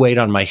puts the weight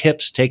on my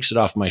hips, takes it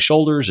off my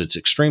shoulders. It's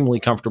extremely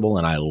comfortable,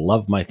 and I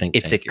love my think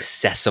tank. It's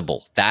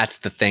accessible. That's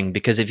the thing,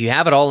 because if you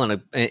have it all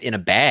in a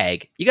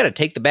bag, you got to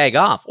take the bag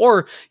off.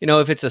 Or,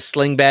 if it's a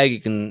sling bag,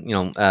 you can,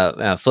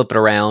 flip it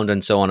around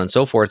and so on and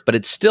so forth. But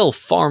it's still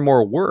far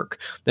more work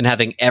than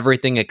having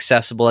everything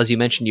accessible. As you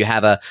mentioned, you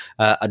have a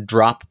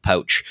drop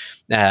pouch.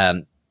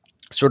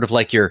 Sort of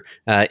like you're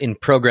in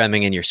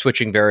programming and you're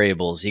switching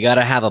variables. You got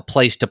to have a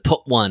place to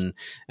put one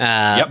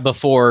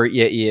before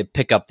you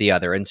pick up the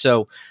other. And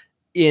so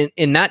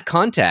in that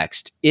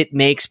context, it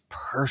makes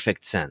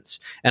perfect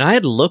sense. And I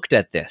had looked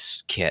at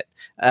this kit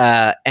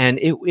and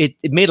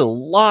it made a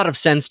lot of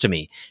sense to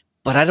me,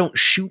 but I don't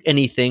shoot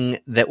anything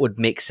that would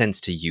make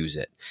sense to use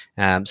it.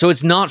 So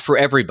it's not for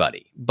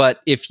everybody. But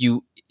if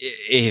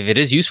it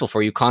is useful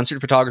for you, concert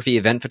photography,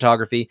 event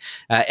photography,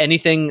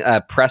 anything,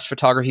 press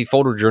photography,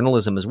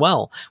 photojournalism as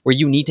well, where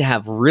you need to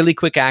have really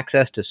quick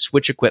access to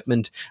switch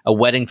equipment, a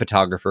wedding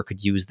photographer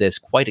could use this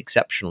quite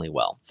exceptionally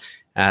well.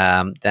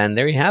 Then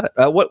there you have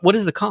it. What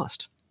is the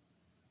cost?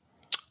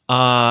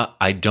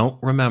 I don't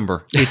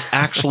remember. It's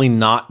actually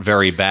not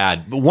very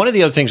bad. But one of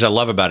the other things I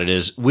love about it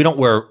is we don't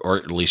wear, or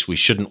at least we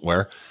shouldn't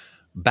wear,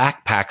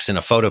 backpacks in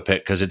a photo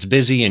pit because it's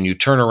busy and you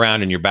turn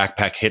around and your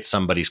backpack hits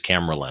somebody's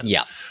camera lens.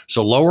 Yeah.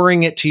 So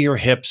lowering it to your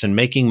hips and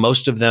making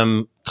most of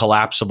them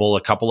collapsible,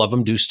 a couple of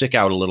them do stick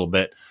out a little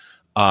bit,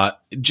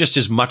 just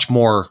is much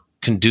more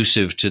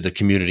conducive to the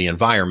community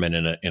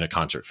environment in a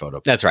concert photo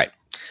pit. That's right.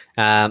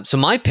 So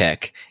my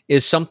pick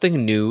is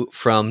something new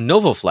from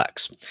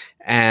NovoFlex.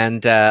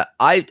 And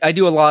I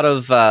do a lot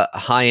of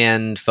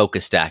high-end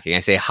focus stacking. I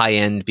say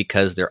high-end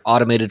because they're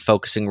automated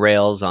focusing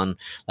rails on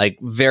like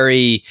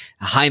very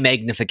high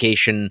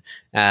magnification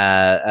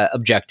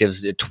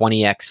objectives,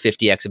 20x,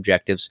 50x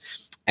objectives.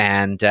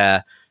 And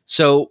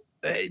so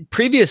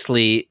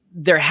previously,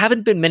 there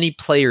haven't been many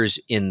players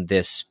in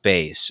this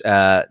space.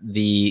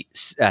 The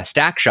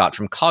stack shot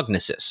from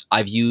Cognisys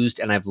I've used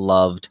and I've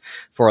loved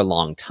for a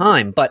long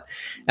time, but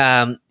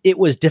it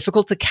was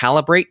difficult to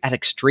calibrate at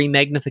extreme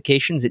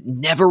magnifications. It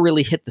never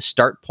really hit the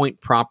start point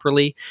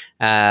properly,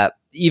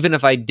 even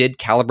if I did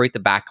calibrate the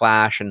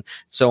backlash and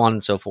so on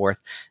and so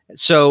forth.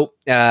 So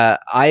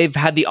I've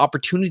had the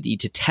opportunity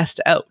to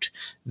test out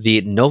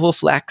the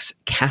NovoFlex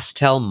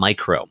Castel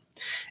Micro.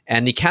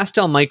 And the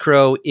Castel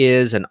Micro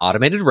is an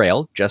automated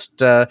rail,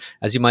 just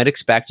as you might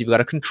expect. You've got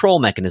a control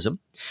mechanism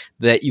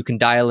that you can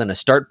dial in a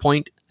start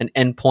point, an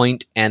end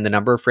point, and the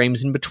number of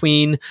frames in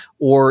between.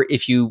 Or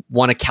if you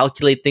want to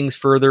calculate things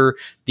further,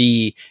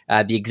 the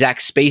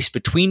exact space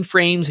between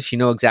frames, if you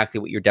know exactly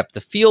what your depth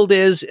of field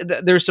is,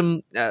 there's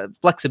some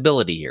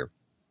flexibility here.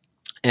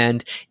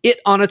 And it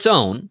on its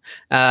own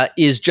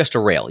is just a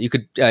rail. You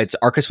could it's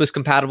Arca-Swiss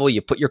compatible.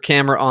 You put your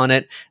camera on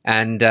it,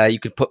 and you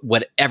could put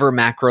whatever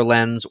macro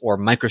lens or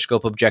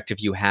microscope objective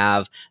you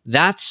have.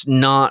 That's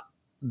not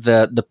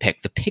the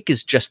pick. The pick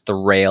is just the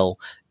rail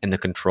and the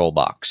control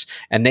box.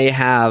 And they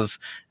have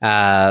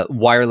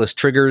wireless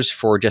triggers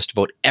for just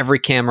about every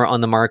camera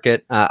on the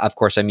market. Of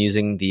course, I'm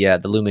using the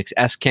Lumix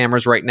S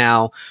cameras right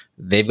now.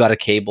 They've got a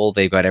cable.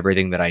 They've got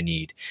everything that I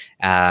need.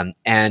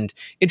 And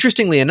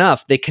interestingly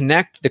enough, they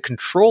connect the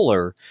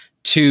controller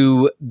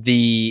to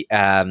the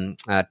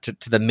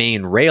to the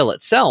main rail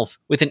itself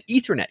with an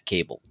Ethernet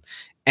cable.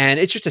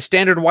 And it's just a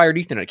standard wired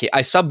Ethernet cable.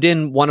 I subbed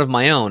in one of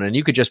my own, and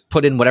you could just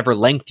put in whatever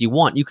length you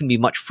want. You can be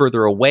much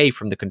further away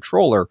from the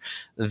controller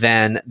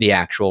than the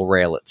actual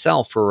rail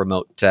itself for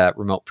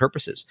remote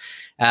purposes.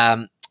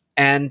 And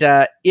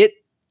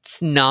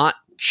it's not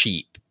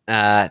cheap.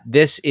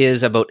 This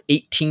is about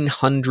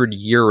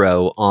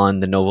 €1,800 on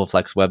the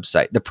NovoFlex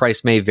website. The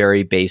price may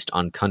vary based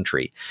on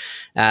country.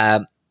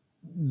 The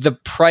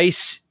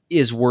price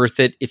is worth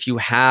it if you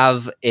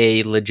have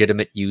a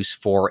legitimate use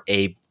for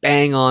a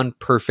bang-on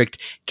perfect,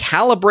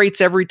 calibrates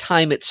every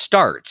time it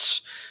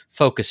starts,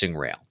 focusing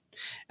rail.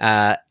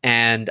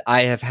 And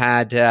I have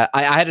had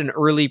I had an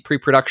early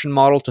pre-production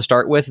model to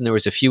start with, and there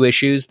was a few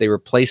issues. They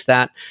replaced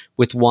that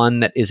with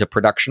one that is a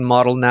production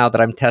model now that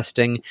I'm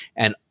testing,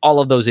 and all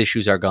of those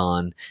issues are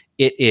gone.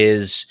 It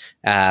is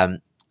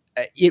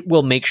it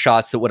will make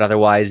shots that would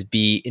otherwise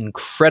be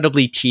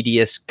incredibly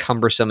tedious,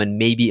 cumbersome, and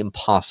maybe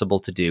impossible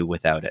to do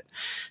without it.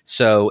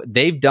 So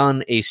they've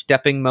done a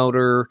stepping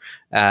motor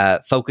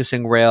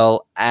focusing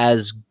rail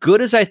as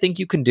good as I think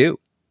you can do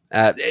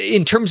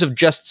in terms of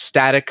just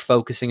static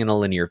focusing in a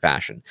linear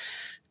fashion.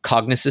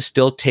 Cognisys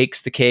still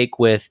takes the cake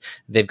with,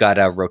 they've got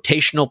a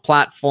rotational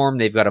platform,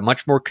 they've got a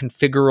much more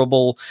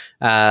configurable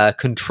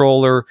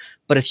controller,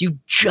 but if you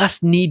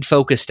just need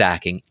focus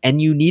stacking and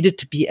you need it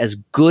to be as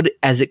good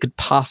as it could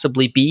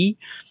possibly be,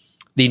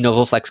 the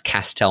NovoFlex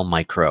Castel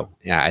Micro,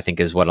 I think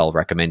is what I'll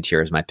recommend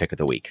here as my pick of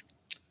the week.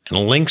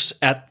 And links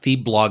at the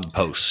blog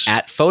post.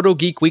 At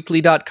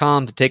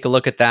photogeekweekly.com to take a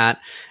look at that.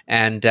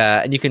 And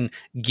you can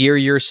gear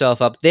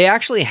yourself up. They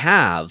actually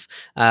have,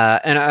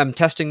 and I'm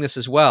testing this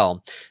as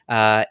well,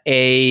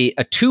 a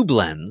tube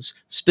lens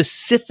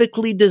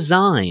specifically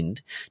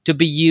designed to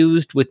be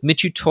used with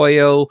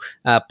Michutoyo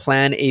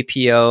Plan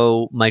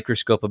APO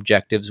microscope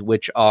objectives,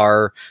 which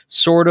are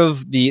sort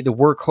of the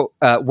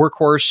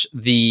workhorse,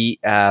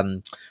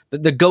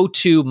 the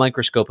go-to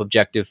microscope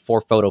objective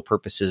for photo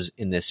purposes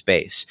in this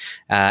space.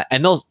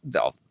 And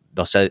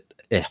they'll say,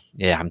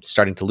 I'm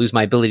starting to lose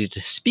my ability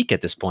to speak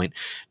at this point.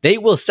 They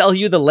will sell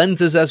you the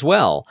lenses as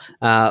well,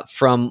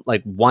 from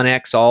like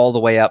 1x all the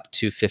way up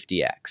to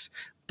 50x.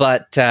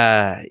 But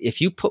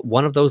if you put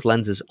one of those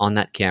lenses on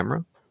that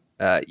camera,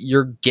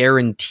 you're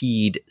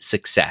guaranteed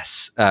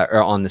success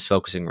on this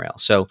focusing rail.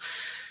 So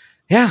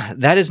yeah,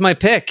 that is my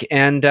pick.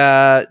 And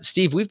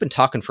Steve, we've been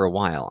talking for a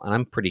while, and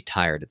I'm pretty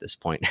tired at this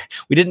point.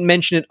 We didn't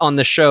mention it on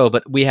the show,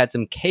 but we had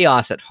some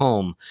chaos at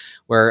home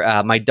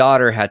where my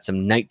daughter had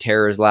some night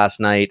terrors last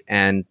night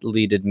and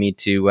leaded me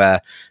to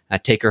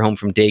take her home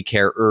from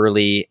daycare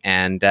early.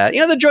 And,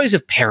 the joys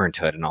of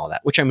parenthood and all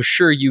that, which I'm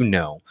sure you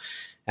know.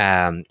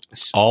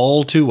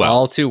 All too well.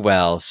 All too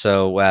well.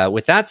 So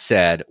with that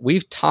said,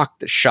 we've talked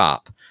the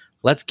shop.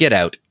 Let's get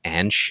out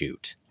and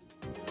shoot.